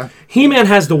each. He-Man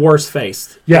has the worst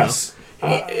face. Yes.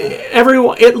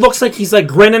 Everyone, it looks like he's like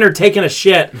grinning or taking a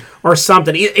shit or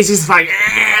something. It's just like,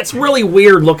 it's really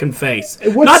weird looking face.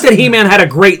 Not that He-Man had a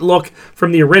great look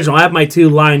from the original. I have my two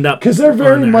lined up. Because they're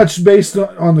very much based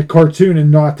on the cartoon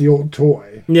and not the old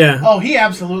toy. Yeah. Oh, he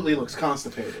absolutely looks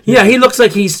constipated. Yeah, he looks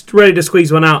like he's ready to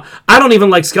squeeze one out. I don't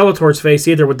even like Skeletor's face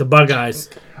either with the bug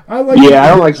eyes. I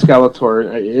don't like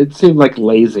Skeletor. It seemed like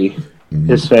lazy.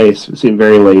 His face seemed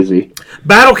very lazy.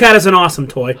 Battle Cat is an awesome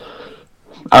toy.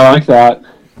 I like that.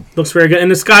 Looks very good.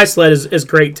 And the Sky Sled is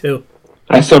great, too.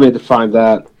 I still need to find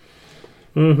that.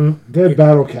 They had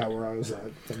Battle Cat where I was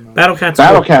at. Battle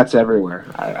Cat's everywhere.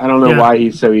 I don't know why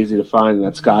he's so easy to find, and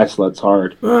that Sky Sled's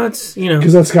hard. Well, it's,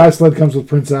 because that Sky Sled comes with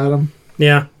Prince Adam.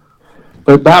 Yeah.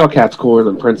 But Battle Cat's cooler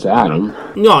than Prince Adam.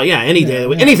 No, yeah, any day.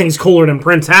 Anything's cooler than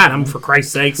Prince Adam, for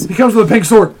Christ's sakes. He comes with a pink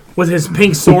sword. With his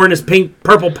pink sword and his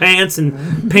purple pants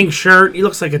and pink shirt. He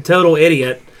looks like a total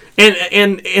idiot.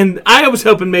 And I was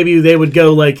hoping maybe they would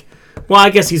go like, well,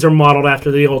 I guess these are modeled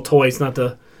after the old toys, not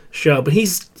the show. But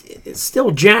he's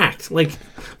still jacked. Like,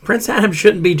 Prince Adam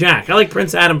shouldn't be jacked. I like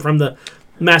Prince Adam from the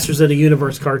Masters of the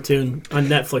Universe cartoon on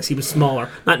Netflix. He was smaller.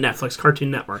 Not Netflix,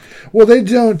 Cartoon Network. Well, they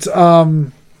don't...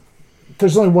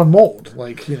 there's only one mold.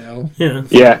 Like, Yeah.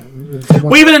 Yeah.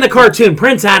 Well, even in the cartoon,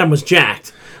 Prince Adam was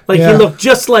jacked. Like, he looked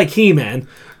just like He-Man.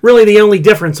 Really, the only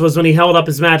difference was when he held up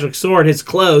his magic sword, his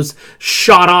clothes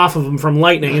shot off of him from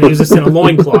lightning, and he was just in a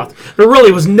loincloth. There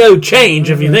really was no change,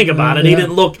 if you think about it. He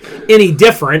didn't look any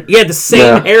different. He had the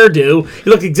same hairdo. He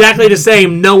looked exactly the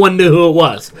same. No one knew who it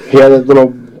was. He had a little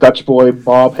Dutch boy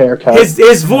bob haircut.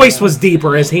 His voice was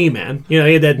deeper as He-Man. You know,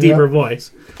 he had that deeper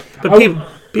voice. But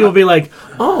people be like,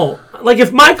 oh, like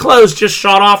if my clothes just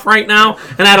shot off right now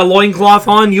and I had a loincloth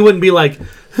on, you wouldn't be like,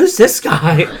 who's this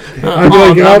guy?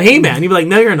 I'm He-Man. You'd be like,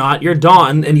 no, you're not. You're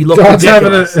Dawn, and you look Dawn's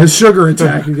ridiculous. having a sugar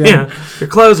attack again. Yeah, your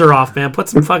clothes are off, man. Put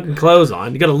some fucking clothes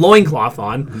on. You got a loincloth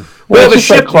on. Well, it's just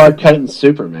like Clark Kent and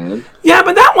Superman. Yeah,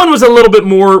 but that one was a little bit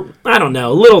more, I don't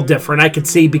know, a little different. I could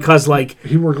see because, like...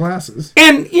 He wore glasses.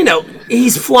 And, you know,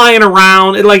 he's flying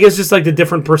around. It's just like the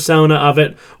different persona of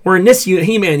it. Where in this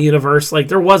He-Man universe, like,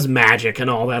 there was magic and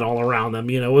all that all around them.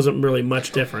 You know, it wasn't really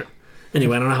much different.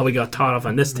 Anyway, I don't know how we got taught off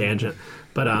on this tangent.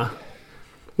 But,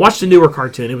 watch the newer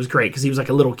cartoon. It was great because he was like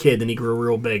a little kid and he grew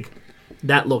real big.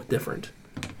 That looked different.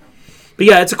 But,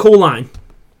 yeah, it's a cool line.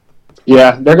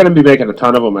 Yeah, they're going to be making a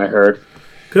ton of them, I heard.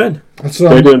 Good.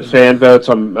 They're doing fan votes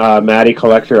on Matty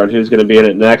Collector on who's going to be in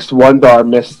it next. One Dar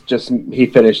missed, he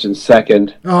finished in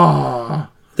second. Oh.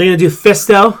 They going to do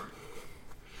Fisto?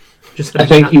 I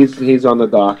think he's on the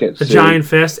docket. The giant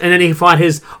fist. And then he fought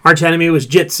his arch enemy was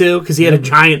Jitsu because he had a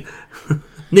giant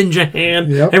ninja hand.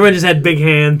 Yep. Everyone just had big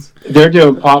hands. They're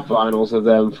doing pop vinyls of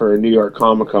them for New York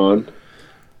Comic Con.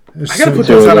 I got to put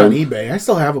those out on eBay. I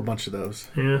still have a bunch of those.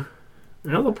 Yeah.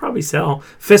 Well, they'll probably sell.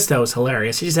 Fisto is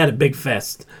hilarious. He just had a big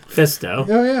fist. Fisto.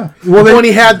 Oh yeah. Well, then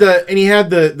he had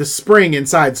the spring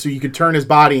inside, so you could turn his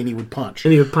body and he would punch.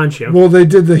 And he would punch you. Well, they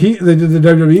did the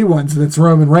WWE ones, and it's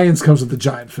Roman Reigns comes with the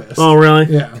giant fist. Oh really?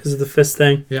 Yeah. Because of the fist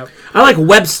thing. Yep. I like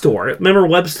Web Store. Remember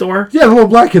Web Store? Yeah, the little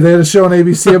black kid they had a show on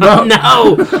ABC about.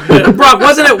 No, Brock,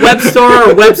 wasn't it Web Store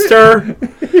or Webster?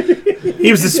 He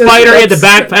was the spider. He had the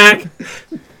backpack.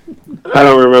 I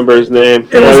don't remember his name.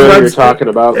 What you're talking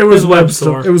about? It was Web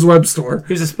Store. It was Web Store.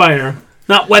 He was a spider.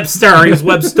 Not Webster. He was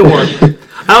Web Store. I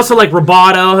also like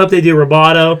Roboto. I hope they do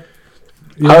Roboto.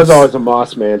 Yes. I was always a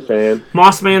Moss Man fan.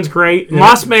 Moss Man's great. Yeah.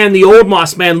 Moss Man, the old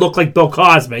Moss Man, looked like Bill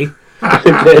Cosby.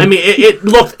 I mean, it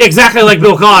looked exactly like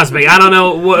Bill Cosby. I don't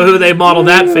know who they modeled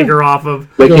that figure off of.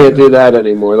 They can't do that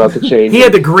anymore. They'll have to change. He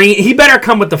had the green. He better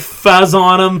come with the fuzz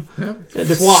on him. Yep.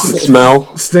 The smell.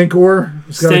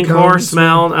 Stinkor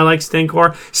smell. I like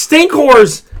Stinkor.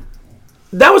 Stinkor's.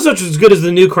 That was as good as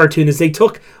the new cartoon. Is they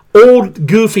took old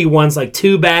goofy ones like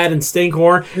Too Bad and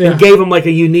Stinkor and gave them like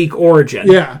a unique origin.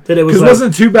 Yeah, that it was. Because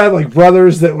wasn't Too Bad like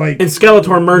brothers that like and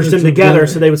Skeletor merged them together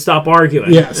so they would stop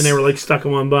arguing. Yes, and they were like stuck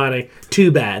in one body.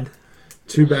 Too Bad.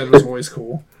 Too Bad was always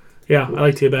cool. Yeah, I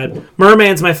like Too Bad.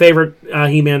 Merman's my favorite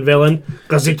He-Man villain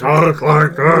because he talked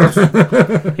like this.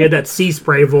 He had that sea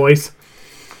spray voice.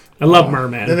 I love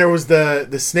Merman. Then there was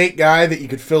the snake guy that you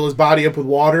could fill his body up with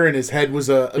water and his head was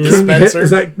a dispenser.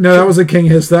 That was a King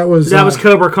Hiss. That was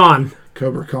Cobra Khan.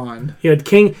 Cobra Khan. You had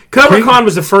Cobra Khan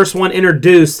was the first one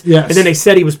introduced. Yes. And then they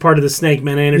said he was part of the Snake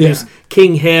Man. They introduced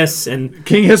King Hiss and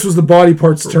King Hiss was the body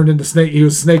parts turned into snake. He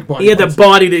was snake body. He had the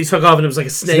body that he took off and it was like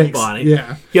a snake body.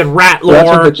 Yeah. You had Rat Lore. That's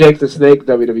what the Jake the Snake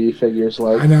WWE figures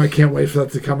like. I know. I can't wait for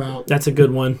that to come out. That's a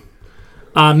good one.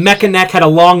 Mecha Neck had a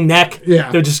long neck.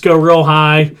 Yeah. They would just go real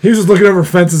high. He was just looking over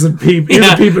fences and peep. He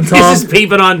was a peeping Tom. He's just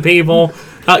peeping on people.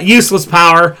 Useless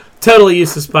power. Totally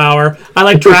useless power. I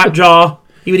like Trapjaw.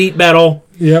 He would eat metal.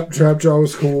 Yep, Trapjaw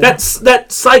was cool. That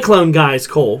Cyclone guy's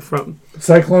cool.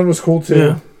 Cyclone was cool too.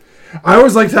 Yeah. I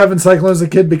always liked having Cyclone as a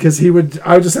kid because I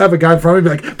would just have a guy in front of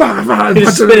me be like, bah, bah, he'd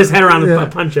just spin his head around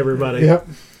and punch everybody. Yep.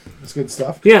 That's good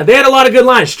stuff. Yeah, they had a lot of good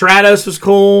lines. Stratos was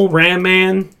cool. Ram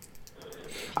Man.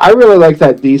 I really like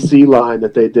that DC line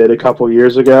that they did a couple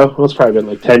years ago. Well, it's probably been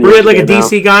like 10 years ago. We had like a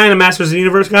DC guy and a Masters of the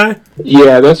Universe guy?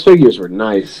 Yeah, those figures were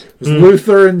nice. It was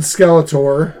Luthor and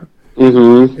Skeletor.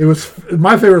 Mm-hmm. It was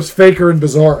my favorite was Faker and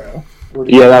Bizarro.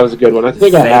 Yeah, that was a good one. I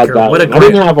think Faker. I had that one. I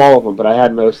didn't have all of them, but I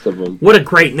had most of them. What a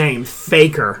great name.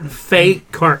 Faker.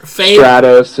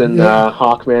 Stratos and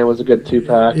Hawkman was a good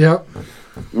 2-pack. Yep.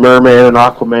 Merman and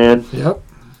Aquaman. Yep.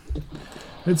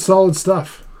 It's solid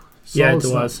stuff. It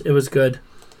was. It was good.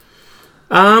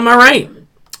 All right.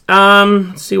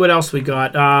 Let's see what else we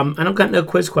got. I don't got no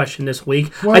quiz question this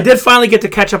week. What? I did finally get to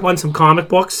catch up on some comic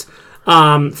books.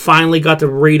 Finally got to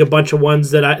read a bunch of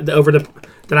ones that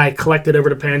I collected over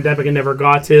the pandemic and never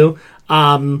got to.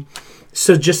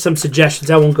 So just some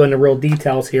suggestions. I won't go into real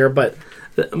details here, but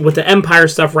with the Empire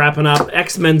stuff wrapping up,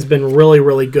 X-Men's been really,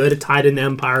 really good. It tied into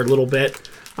Empire a little bit.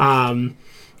 I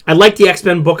like the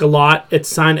X-Men book a lot. It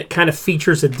kind of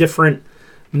features a different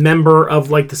member of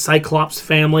like the Cyclops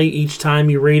family each time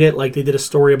you read it. Like they did a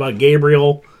story about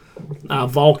Gabriel,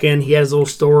 Vulcan. He has a little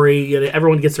story.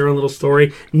 Everyone gets their own little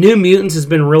story. New Mutants has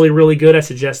been really, really good. I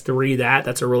suggest to read that.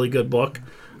 That's a really good book.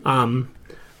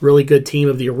 Really good team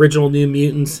of the original New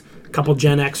Mutants. A couple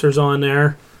Gen Xers on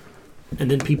there.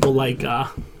 And then people like...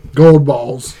 Gold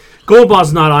Balls.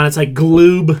 Goldball's not on. It's like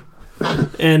Gloob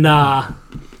and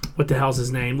what the hell's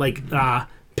his name? Like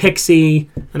Pixie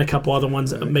and a couple other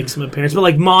ones that make some appearances. But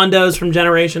like Mondo's from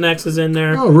Generation X is in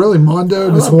there. Oh, really? Mondo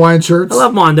and his Hawaiian shirts? I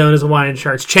love Mondo and his Hawaiian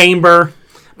shirts. Chamber.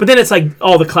 But then it's like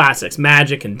all the classics.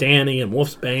 Magic and Danny and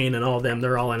Wolfsbane and all of them.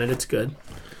 They're all in it. It's good.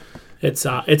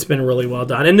 It's been really well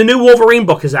done. And the new Wolverine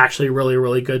book is actually really,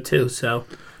 really good too. So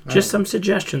just some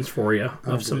suggestions for you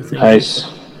of some things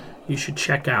you should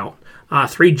check out.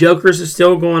 Three Jokers is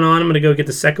still going on. I'm going to go get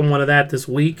the second one of that this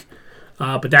week.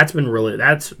 But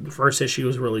the first issue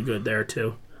was really good there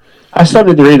too. I still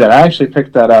need to read that. I actually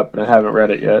picked that up and I haven't read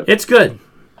it yet. It's good.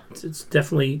 It's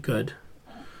definitely good.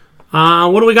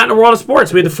 What do we got in the world of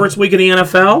sports? We had the first week of the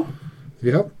NFL.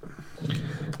 Yep.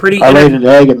 I laid an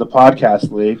egg in the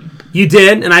podcast league. You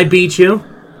did, and I beat you,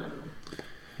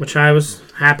 which I was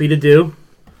happy to do.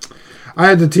 I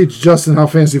had to teach Justin how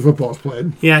fantasy football is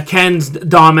played. Yeah, Ken's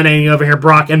dominating over here,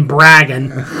 Brock, and bragging.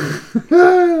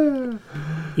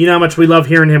 You know how much we love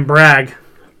hearing him brag.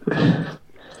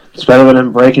 It's better than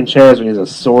him breaking chairs when he's a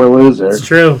sore loser. It's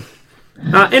true.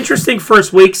 Interesting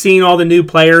first week, seeing all the new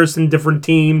players and different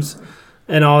teams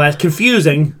and all that.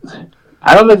 Confusing.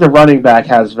 I don't think the running back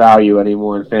has value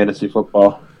anymore in fantasy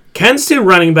football. Ken's two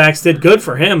running backs did good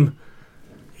for him.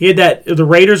 He had the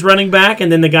Raiders running back, and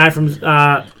then the guy from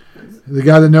the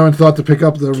guy that no one thought to pick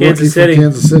up, the rookie from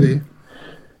Kansas City.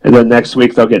 And then next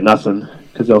week they'll get nothing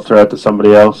because they'll throw it to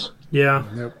somebody else. Yeah.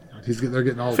 Yep. They're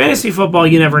getting all fantasy football.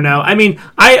 You never know. I mean,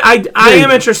 I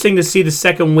am interesting to see the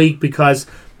second week because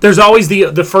there's always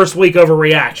the first week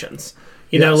overreactions.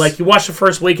 You know, like you watch the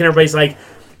first week and everybody's like,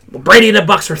 Brady and the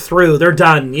Bucks are through. They're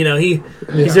done. You know,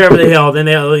 he's over the hill. Then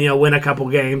they'll win a couple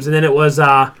games. And then it was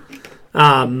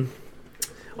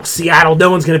Seattle.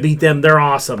 No one's going to beat them. They're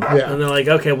awesome. Yeah. And they're like,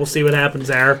 okay, we'll see what happens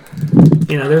there.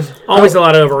 You know, there's always a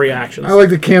lot of overreactions. I like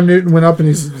that Cam Newton went up and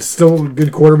he's still a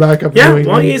good quarterback up in New England.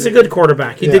 Yeah, well, he's a good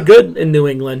quarterback. He did good in New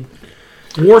England.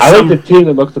 I think the team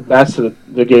that looked the best of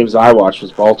the games I watched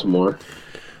was Baltimore.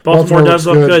 Baltimore does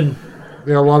look good.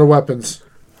 They have a lot of weapons.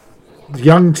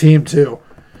 Young team, too.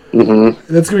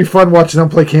 Mm-hmm. It's going to be fun watching them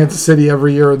play Kansas City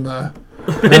every year in the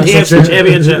AFC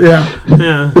Championship.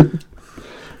 Yeah.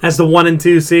 As the 1 and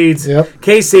 2 seeds. Yep.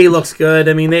 KC looks good.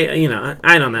 I mean,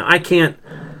 I don't know. I can't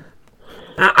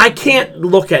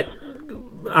look at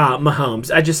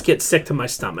Mahomes. I just get sick to my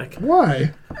stomach.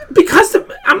 Why? Because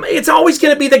it's always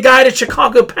going to be the guy that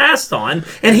Chicago passed on,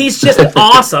 and he's just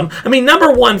awesome. I mean,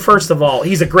 number one, first of all,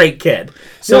 he's a great kid.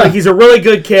 So he's a really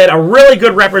good kid, a really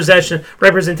good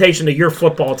representation of your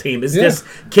football team is this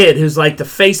kid who's like the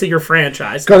face of your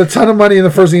franchise. Got a ton of money, and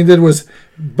the first thing he did was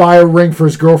buy a ring for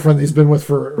his girlfriend that he's been with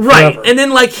for forever. And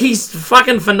then like he's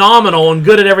fucking phenomenal and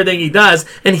good at everything he does,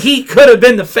 and he could have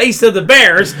been the face of the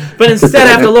Bears, but instead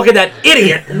I have to look at that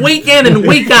idiot week in and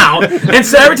week out. And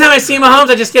so every time I see Mahomes,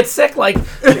 I just get sick. Like,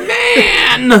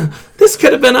 man, this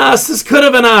could have been us. This could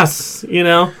have been us. You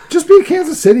know, just be a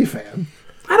Kansas City fan.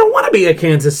 I don't want to be a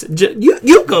Kansas.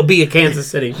 You go be a Kansas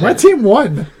City fan. My team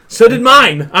won. So did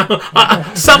mine.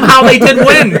 Somehow they did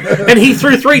win, and he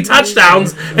threw 3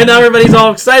 touchdowns, and now everybody's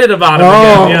all excited about him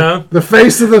again. You know? The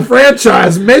face of the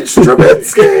franchise, Mitch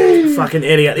Trubisky. Fucking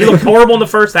idiot. He looked horrible in the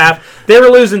first half. They were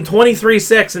losing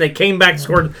 23-6, and they came back and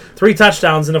scored 3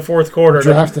 touchdowns in the fourth quarter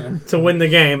to win the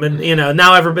game. And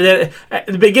now everybody at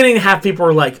the beginning of the half, people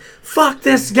were like, "Fuck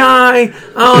this guy!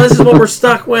 Oh, this is what we're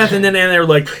stuck with." And then they were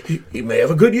like, "He may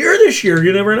have a good year this year.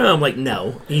 You never know." I'm like,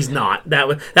 "No, he's not."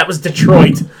 That was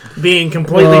Detroit. Being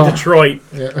completely Detroit.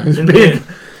 Yeah,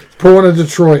 pulling a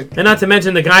Detroit. And not to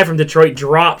mention the guy from Detroit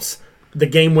drops the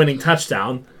game-winning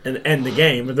touchdown and end the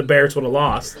game, or the Bears would have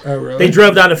lost. Oh, really? They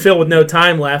drove down the field with no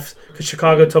time left because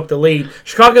Chicago took the lead.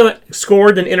 Chicago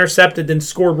scored, then intercepted, then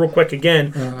scored real quick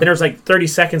again. Then there was like 30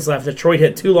 seconds left. Detroit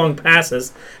hit 2 long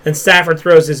passes, and Stafford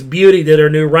throws this beauty to their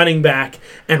new running back,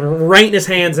 and right in his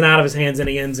hands and out of his hands in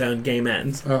the end zone. Game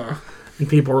ends. And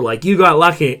people were like, "You got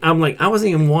lucky." I'm like, I wasn't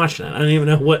even watching it. I didn't even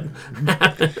know what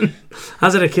happened. I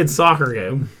was at a kid's soccer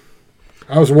game.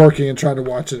 I was working and trying to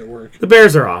watch it at work. The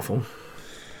Bears are awful.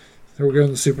 They were going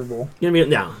to the Super Bowl.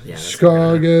 No.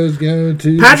 Chicago's going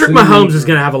to Patrick Mahomes is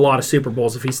going to have a lot of Super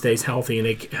Bowls if he stays healthy and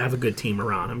they have a good team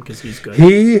around him because he's good.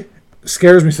 He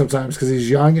scares me sometimes because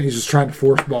he's young and he's just trying to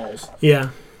force balls. Yeah.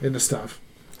 Into stuff.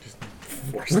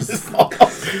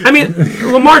 I mean,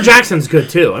 Lamar Jackson's good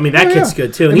too. I mean, that kid's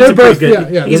good too. And he's a pretty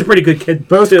good. He's a pretty good kid.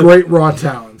 Both too. Great raw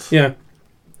talents. Yeah.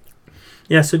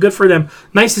 Yeah. So good for them.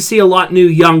 Nice to see a lot new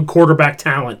young quarterback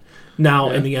talent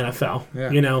now in the NFL. Yeah.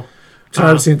 You know,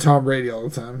 tired of seeing Tom Brady all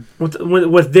the time.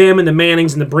 With them and the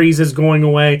Mannings and the Breezes going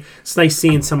away, it's nice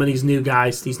seeing some of these new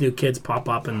guys, these new kids pop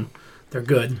up, and they're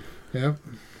good. Yep.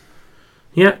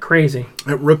 Yeah, crazy.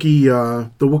 That rookie,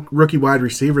 the rookie wide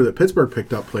receiver that Pittsburgh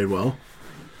picked up played well.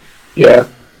 Yeah.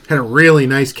 Had a really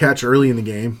nice catch early in the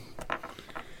game.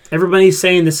 Everybody's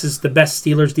saying this is the best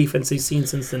Steelers defense they've seen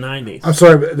since the 90s. I'm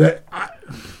sorry, but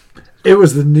it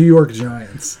was the New York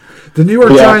Giants. The New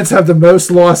York Giants have the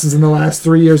most losses in the last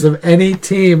 3 years of any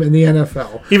team in the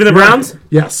NFL. Even the Browns?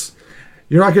 Yes.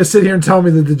 You're not going to sit here and tell me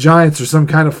that the Giants are some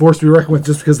kind of force to be reckoned with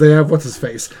just because they have, what's his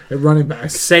face, at running back.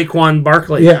 Saquon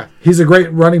Barkley. Yeah, he's a great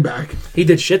running back. He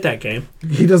did shit that game.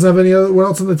 He doesn't have anyone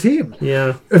else on the team.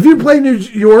 Yeah. If you play New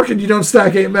York and you don't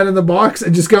stack 8 men in the box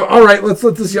and just go, all right, let's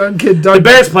let this young kid dunk. The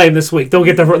Bears playing this week. They'll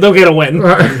get a win.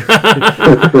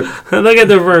 They'll get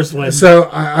their first win. So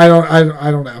I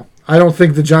don't know. I don't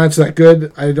think the Giants are that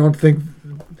good. I don't think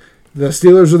the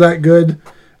Steelers are that good.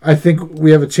 I think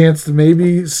we have a chance to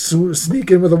maybe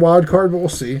sneak in with a wild card, but we'll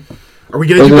see. Are we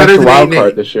going to do better than wild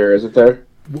card this year? Isn't there?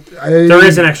 There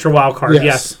is an extra wild card.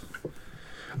 Yes.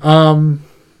 Because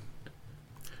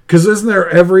isn't there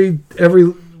every?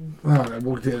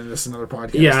 We'll get into this in another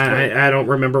podcast. Yeah, I don't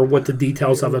remember what the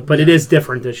details of it, but it is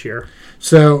different this year.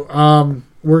 So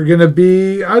we're gonna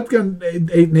be. I'd go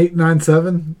 8-8,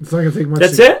 9-7. It's not gonna take much.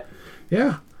 That's it.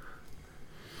 Yeah.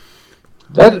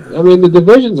 The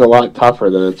division's a lot tougher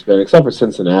than it's been, except for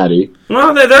Cincinnati.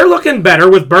 Well, they're looking better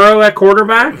with Burrow at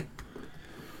quarterback.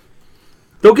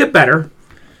 They'll get better.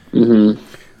 Mm-hmm.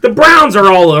 The Browns are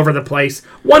all over the place.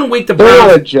 1 week the They're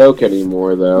Browns... not a joke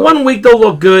anymore, though. 1 week they'll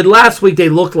look good. Last week they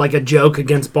looked like a joke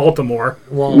against Baltimore.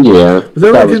 Well, yeah,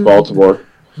 that was Baltimore.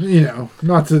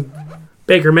 Not to...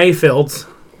 Baker Mayfield's.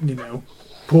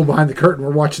 Pull behind the curtain.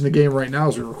 We're watching the game right now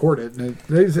as we record it. And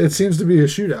it seems to be a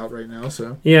shootout right now,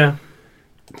 so... Yeah.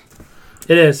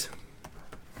 It is.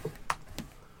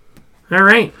 All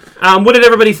right. What did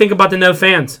everybody think about the no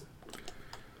fans?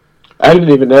 I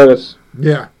didn't even notice.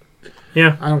 Yeah.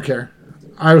 Yeah. I don't care.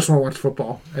 I just want to watch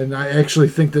football. And I actually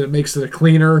think that it makes it a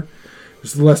cleaner.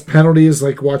 There's less penalties,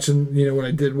 like watching, when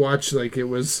I did watch, like it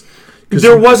was...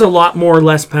 There was a lot more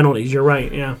less penalties. You're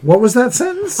right, yeah. What was that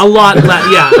sentence? A lot less.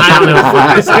 Yeah, I don't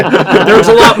know. There was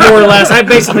a lot more or less. I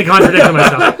basically contradicted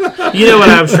myself. You know what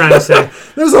I was trying to say.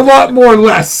 There's a lot more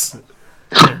less.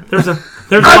 Yeah, there's a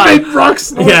I made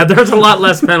rocks. Yeah, there's a lot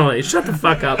less penalties. Shut the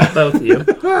fuck up, both of you.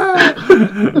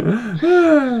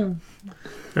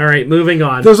 All right, moving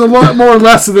on. There's a lot more or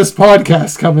less of this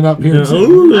podcast coming up here.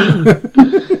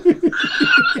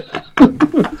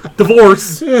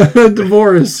 Divorce.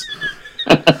 Divorce.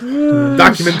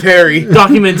 Documentaries.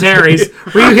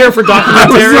 Were you here for documentaries? I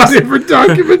was not here for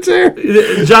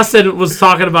documentaries. Justin was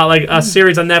talking about like a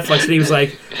series on Netflix, and he was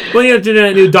like, "Well, you have to do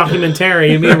that new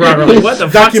documentary." And me and Robert were like, "What the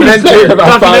fuck?"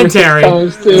 Documentary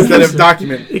instead of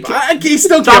document. He's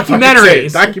still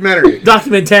documentaries.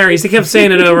 Documentaries. He kept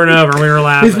saying it over and over, and we were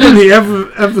laughing. He's putting the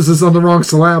emphasis on the wrong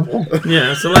syllable.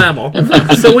 Yeah, syllable.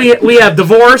 So we have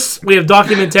divorce, we have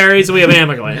documentaries, and we have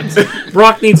amiclams.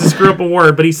 Brock needs to screw up a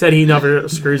word, but he said he never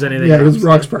screws anything up. Yeah, his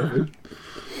Brock's perfect.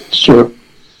 Sure.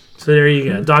 So there you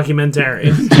go.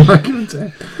 Documentary.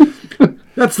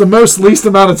 That's the most least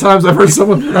amount of times I've heard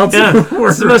someone pronounce it before.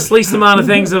 It's the most least amount of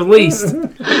things of least.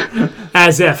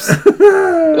 As ifs.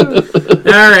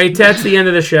 All right, that's the end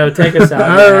of the show. Take us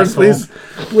out. All right,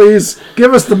 please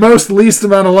give us the most least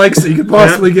amount of likes that you could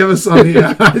possibly give us on the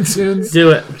iTunes.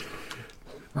 Do it.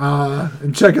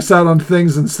 And check us out on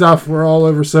things and stuff. We're all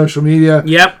over social media.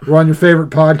 Yep. We're on your favorite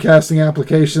podcasting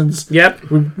applications.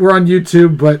 Yep. We're on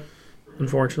YouTube, but...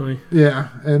 Unfortunately. Yeah,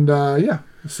 and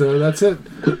so that's it.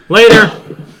 Later.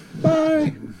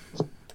 Bye.